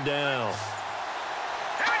 3rd down.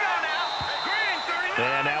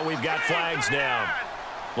 And now we've got flags down.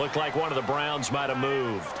 Looked like one of the Browns might have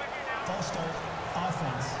moved. False start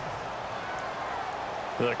offense.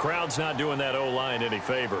 The crowd's not doing that O-line any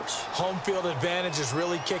favors. Home field advantage is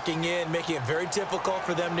really kicking in, making it very difficult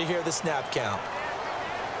for them to hear the snap count.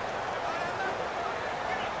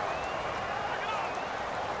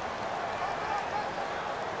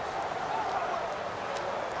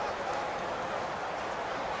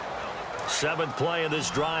 Seventh play of this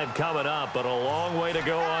drive coming up, but a long way to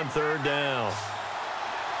go on 3rd down.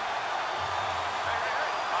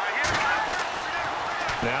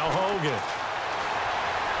 Now Hogan.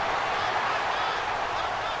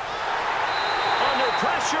 Under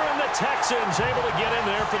pressure, and the Texans able to get in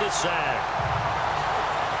there for the sack.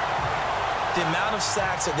 The amount of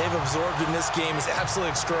sacks that they've absorbed in this game is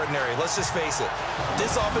absolutely extraordinary. Let's just face it.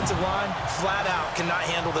 This offensive line, flat out, cannot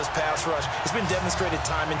handle this pass rush. It's been demonstrated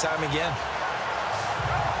time and time again.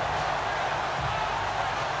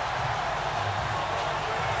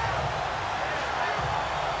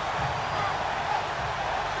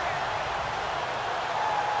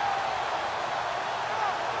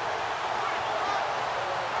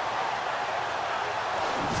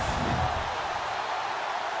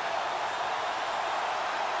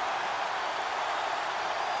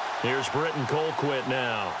 Here's Britton Colquitt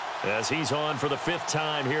now as he's on for the 5th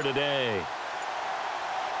time here today.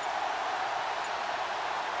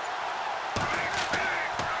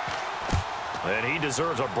 And he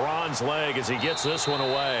deserves a bronze leg as he gets this one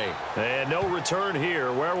away. And no return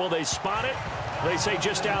here. Where will they spot it? They say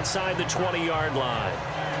just outside the 20-yard line.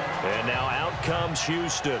 And now out comes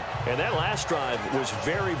Houston. And that last drive was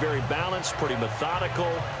very, very balanced, pretty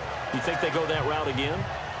methodical. You think they go that route again?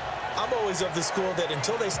 I'm always of the school that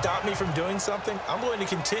until they stop me from doing something, I'm going to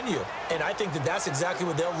continue. And I think that that's exactly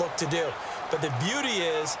what they'll look to do. But the beauty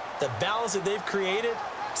is the balance that they've created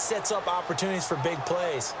sets up opportunities for big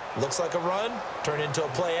plays. Looks like a run, turn into a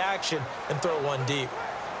play action, and throw one deep.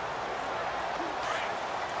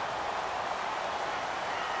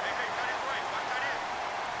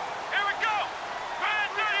 Here we go.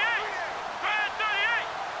 Brand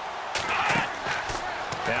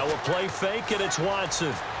 38. Now a play fake, and it's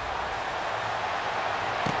Watson.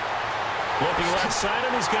 Looking left side,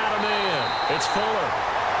 and he's got a man. It's Fuller.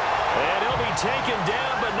 And he'll be taken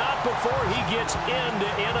down, but not before he gets into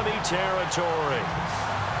enemy territory.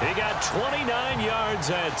 He got 29 yards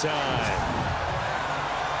that time.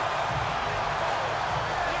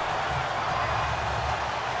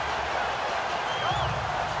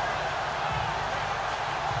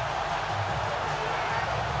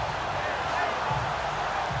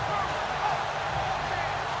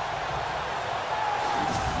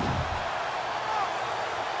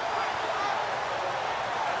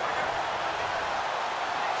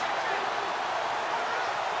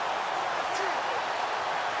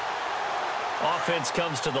 Offense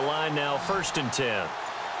comes to the line now, 1st and 10.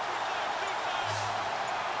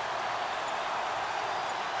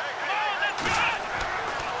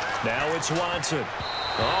 Now it's Watson.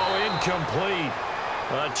 Oh, incomplete.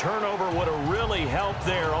 A turnover would have really helped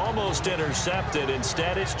there, almost intercepted.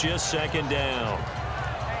 Instead, it's just 2nd down.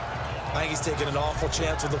 I think he's taking an awful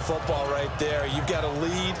chance with the football right there. You've got to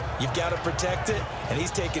lead, you've got to protect it, and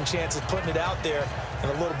he's taking chances putting it out there in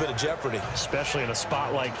a little bit of jeopardy. Especially in a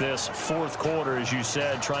spot like this, 4th quarter, as you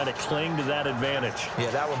said, trying to cling to that advantage.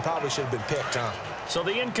 Yeah, that one probably should have been picked, huh? So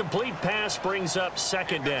the incomplete pass brings up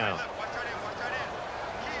 2nd down.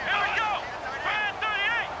 Here we go. Brand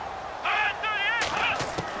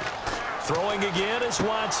 38. Throwing again is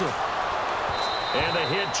Watson. And the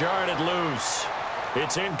hit jarred it loose.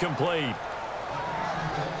 It's incomplete.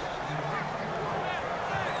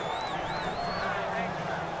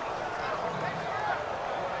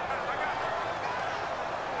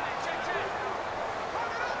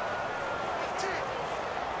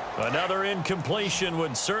 Another incompletion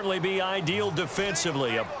would certainly be ideal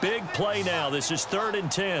defensively. A big play now. This is 3rd and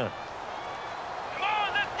 10. Come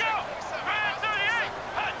on, let's go. Brand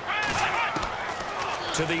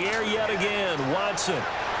 38. To the air yet again, Watson.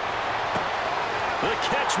 The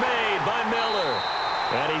catch made by Miller.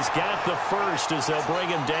 And he's got the first as they'll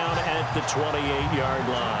bring him down at the 28-yard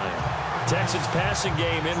line. Texans passing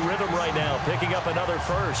game in rhythm right now, picking up another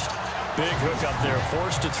first. Big hook up there,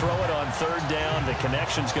 forced to throw it on 3rd down. The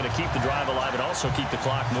connection's going to keep the drive alive and also keep the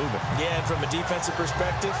clock moving. Yeah, and from a defensive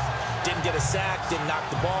perspective, didn't get a sack, didn't knock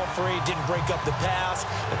the ball free, didn't break up the pass.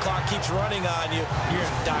 The clock keeps running on you. You're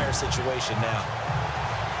in a dire situation now.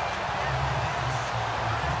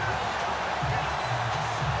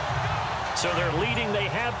 So they're leading. They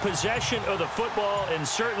have possession of the football, and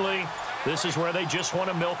certainly this is where they just want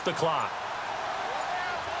to milk the clock.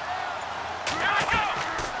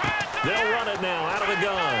 They'll run it now out of the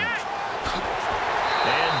gun.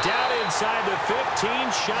 And down inside the 15,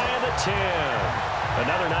 shy of the 10.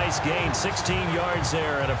 Another nice gain, 16 yards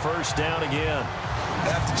there, and a 1st down again.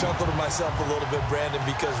 I have to chuckle to myself a little bit, Brandon,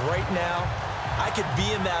 because right now I could be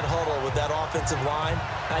in that huddle with that offensive line.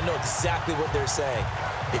 I know exactly what they're saying.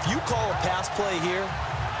 If you call a pass play here,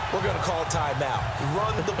 we're going to call a timeout.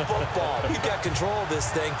 Run the football. We've got control of this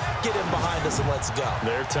thing. Get in behind us and let's go.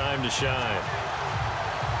 Their time to shine.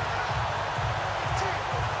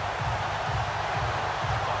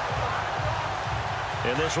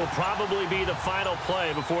 And this will probably be the final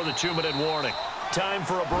play before the 2-minute warning. Time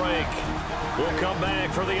for a break. We'll come back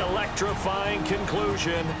for the electrifying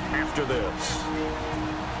conclusion after this.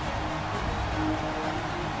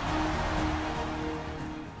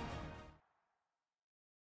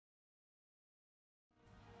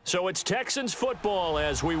 So it's Texans football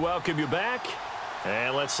as we welcome you back.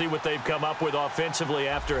 And let's see what they've come up with offensively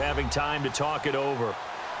after having time to talk it over.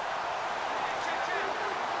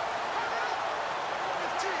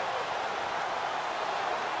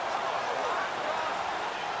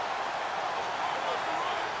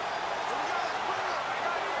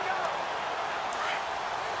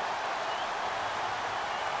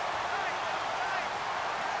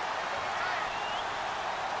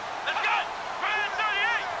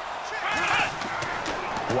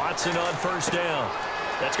 Watson on first down.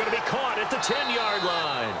 That's going to be caught at the 10-yard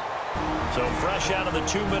line. So fresh out of the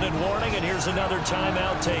 2-minute warning, and here's another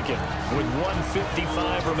timeout taken with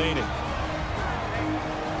 1:55 remaining.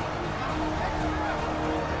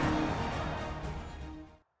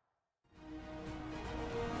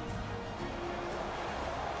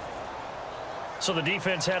 So the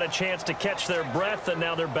defense had a chance to catch their breath, and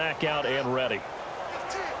now they're back out and ready.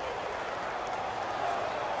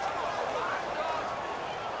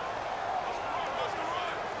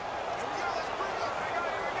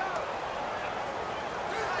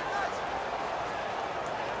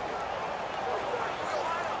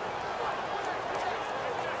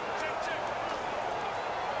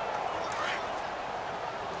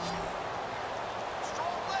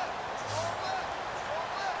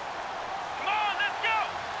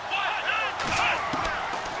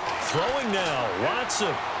 Throwing now, Watson.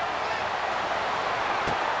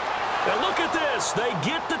 And look at this. They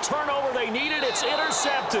get the turnover they needed. It's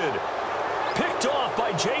intercepted. Picked off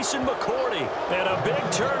by Jason McCourty. And a big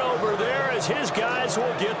turnover there as his guys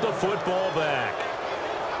will get the football back.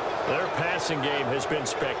 Their passing game has been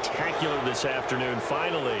spectacular this afternoon.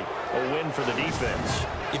 Finally, a win for the defense.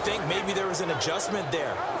 You think maybe there was an adjustment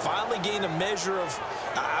there. Finally gained a measure of,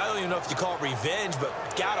 I don't even know if you call it revenge, but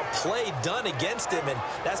got a play done against him, and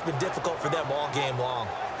that's been difficult for them all game long.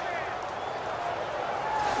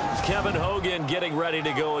 Kevin Hogan getting ready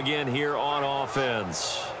to go again here on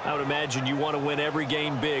offense. I would imagine you want to win every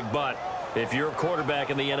game big, but if you're a quarterback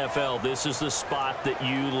in the NFL, this is the spot that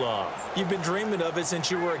you love. You've been dreaming of it since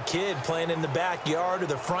you were a kid, playing in the backyard or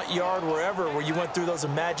the front yard, wherever, where you went through those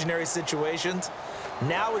imaginary situations.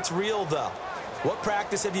 Now it's real, though. What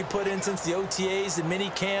practice have you put in since the OTAs and mini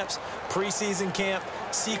camps, preseason camp,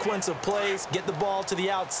 sequence of plays, get the ball to the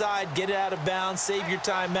outside, get it out of bounds, save your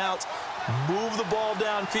timeouts, move the ball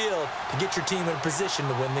downfield to get your team in a position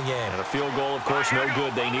to win the game. And a field goal, of course, no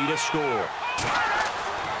good. They need a score.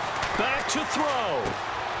 Back to throw.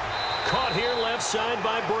 Caught here left side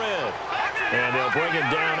by Brett. And they'll bring him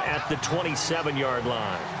down at the 27-yard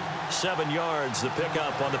line. 7 yards, the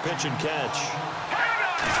pickup on the pitch and catch.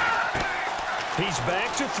 He's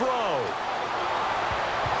back to throw.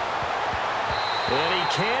 And he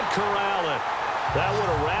can't corral it. That would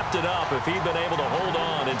have wrapped it up if he'd been able to hold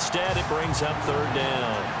on. Instead, it brings up third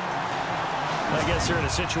down. I guess they're in a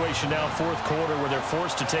situation now, fourth quarter, where they're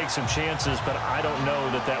forced to take some chances, but I don't know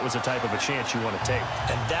that that was the type of a chance you want to take.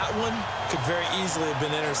 And that one could very easily have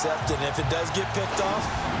been intercepted. And if it does get picked off,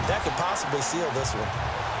 that could possibly seal this one.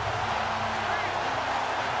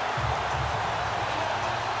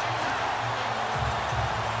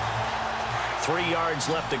 Three yards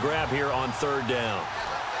left to grab here on third down.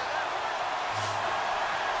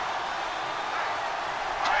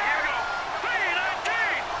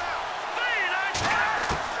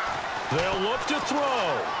 They'll look to throw.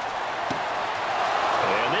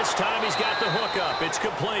 And this time he's got the hook up. It's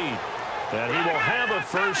complete. And he will have a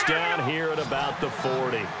first down here at about the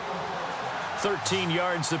 40. 13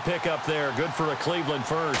 yards to pick up there. Good for a Cleveland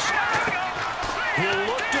first. He'll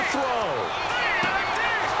look to throw.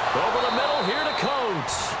 Over the middle here to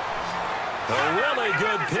Coates. A really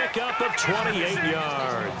good pickup of 28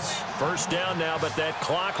 yards. First down now, but that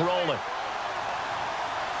clock rolling.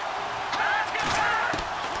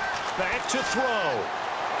 Back to throw.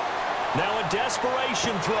 Now a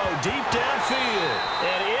desperation throw deep downfield.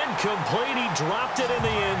 And incomplete. He dropped it in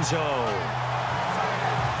the end zone.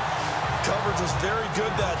 Coverage was very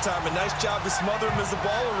good that time. A nice job to smother him as the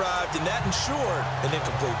ball arrived, and that ensured an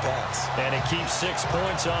incomplete pass. And it keeps 6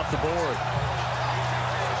 points off the board.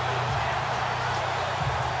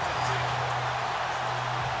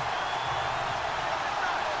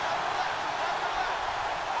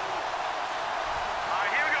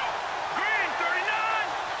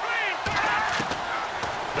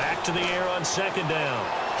 To the air on second down.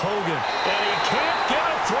 Hogan, and he can't get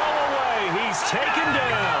a throw away. He's taken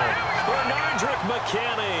down. Bernardrick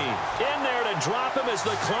McKinney in there to drop him as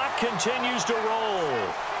the clock continues to roll.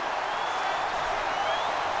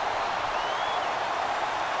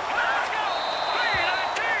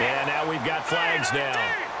 And now we've got flags down.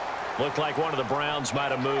 Looked like one of the Browns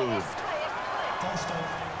might have moved. False start,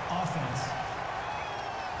 offense.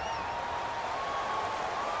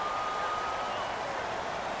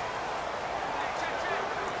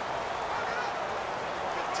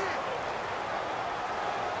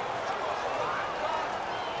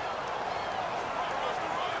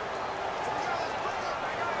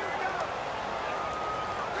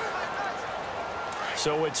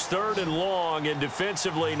 So it's third and long, and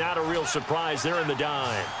defensively not a real surprise. They're in the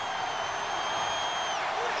dime.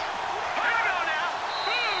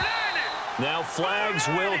 Now flags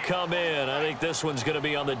will come in. I think this one's going to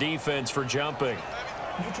be on the defense for jumping.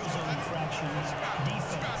 Neutral zone infraction,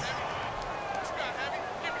 defense.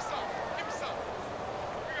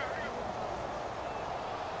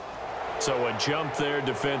 So a jump there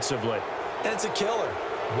defensively. And it's a killer.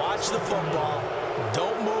 Watch the football.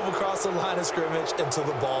 Don't move across the line of scrimmage until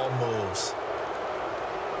the ball moves.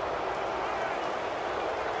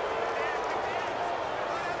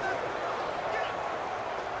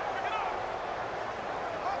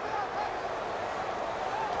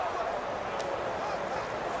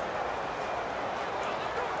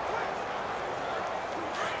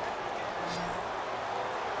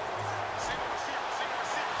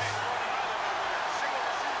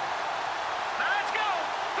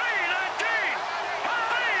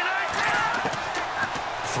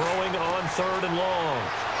 Throwing on 3rd and long.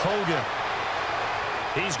 Hogan.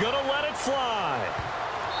 He's going to let it fly.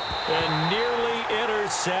 And nearly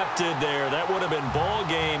intercepted there. That would have been ball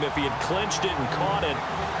game if he had clinched it and caught it.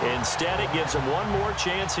 Instead, it gives him one more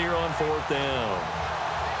chance here on 4th down.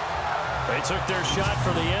 They took their shot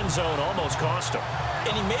for the end zone. Almost cost him.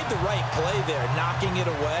 And he made the right play there, knocking it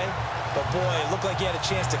away. But, boy, it looked like he had a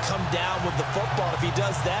chance to come down with the football. If he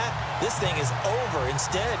does that, this thing is over.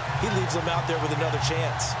 Instead, he leaves him out there with another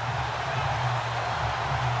chance.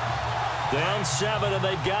 Down 7, and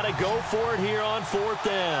they've got to go for it here on 4th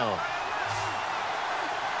down.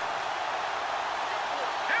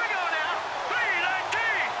 Here we go now.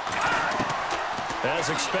 3-19.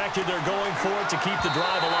 As expected, they're going for it to keep the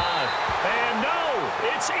drive alive. And no,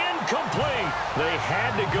 it's incomplete. They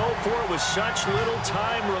had to go for it with such little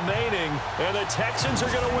time remaining, and the Texans are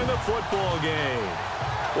going to win the football game.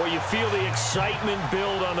 Well, you feel the excitement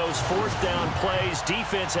build on those 4th down plays.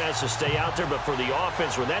 Defense has to stay out there, but for the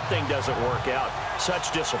offense, when that thing doesn't work out,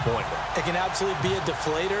 such disappointment. It can absolutely be a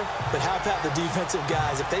deflator, but how about the defensive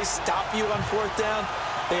guys? If they stop you on 4th down,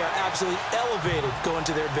 they are absolutely elevated going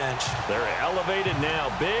to their bench. They're elevated now.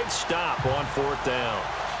 Big stop on 4th down.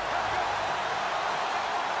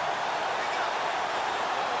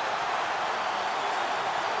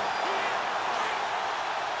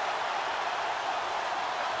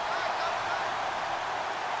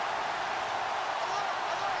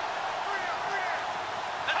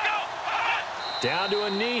 Down to a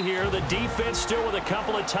knee here. The defense still with a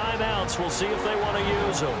couple of timeouts. We'll see if they want to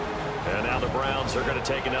use them. And now the Browns are going to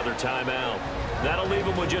take another timeout. That'll leave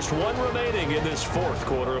them with just one remaining in this 4th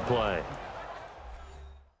quarter of play.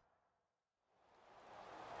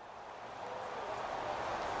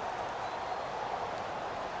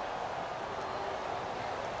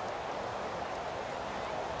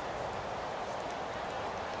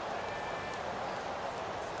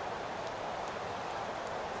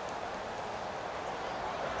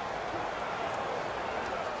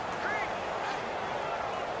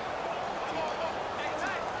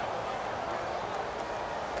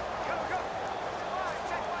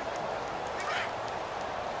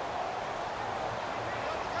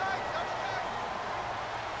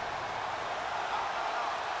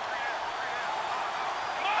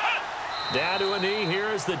 Down to a knee here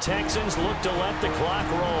as the Texans look to let the clock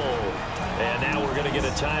roll. And now we're going to get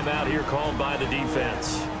a timeout here called by the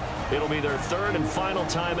defense. It'll be their 3rd and final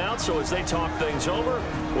timeout, so as they talk things over,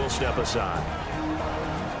 we'll step aside.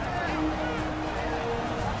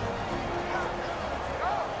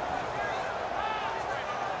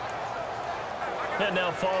 And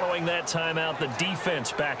now following that timeout, the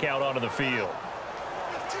defense back out onto the field.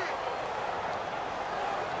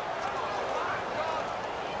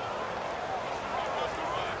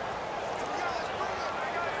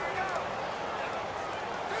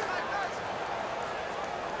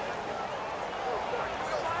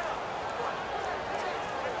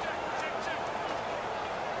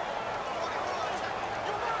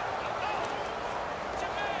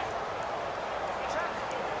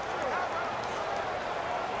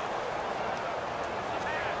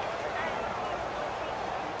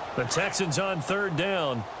 The Texans on 3rd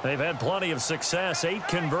down. They've had plenty of success. 8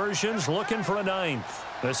 conversions, looking for a 9th.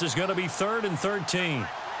 This is going to be 3rd and 13. Here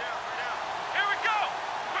we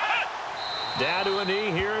go. Down to a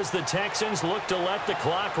knee here as the Texans look to let the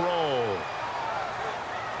clock roll.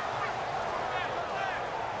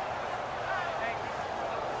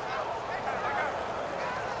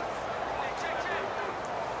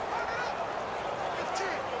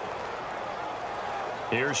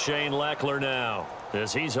 Here's Shane Leckler now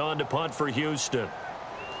as he's on to punt for Houston.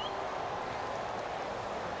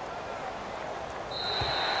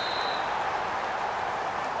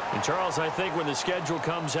 And Charles, I think when the schedule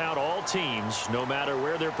comes out, all teams, no matter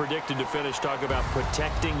where they're predicted to finish, talk about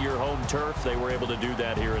protecting your home turf. They were able to do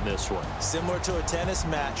that here in this one. Similar to a tennis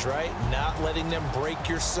match, right? Not letting them break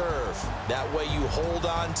your serve. That way you hold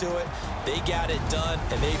on to it. They got it done,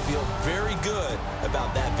 and they feel very good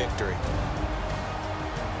about that victory.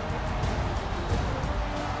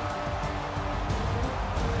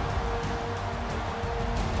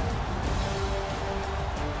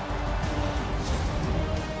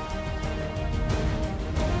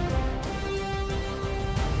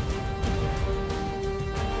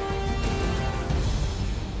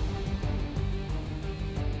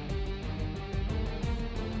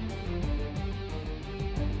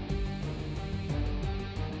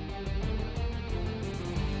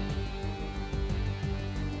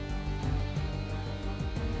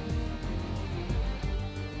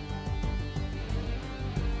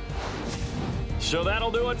 So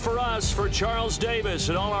that'll do it for us. For Charles Davis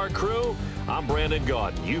and all our crew, I'm Brandon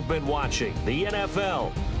Gaudin. You've been watching the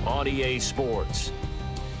NFL on EA Sports.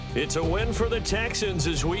 It's a win for the Texans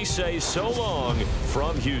as we say so long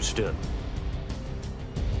from Houston.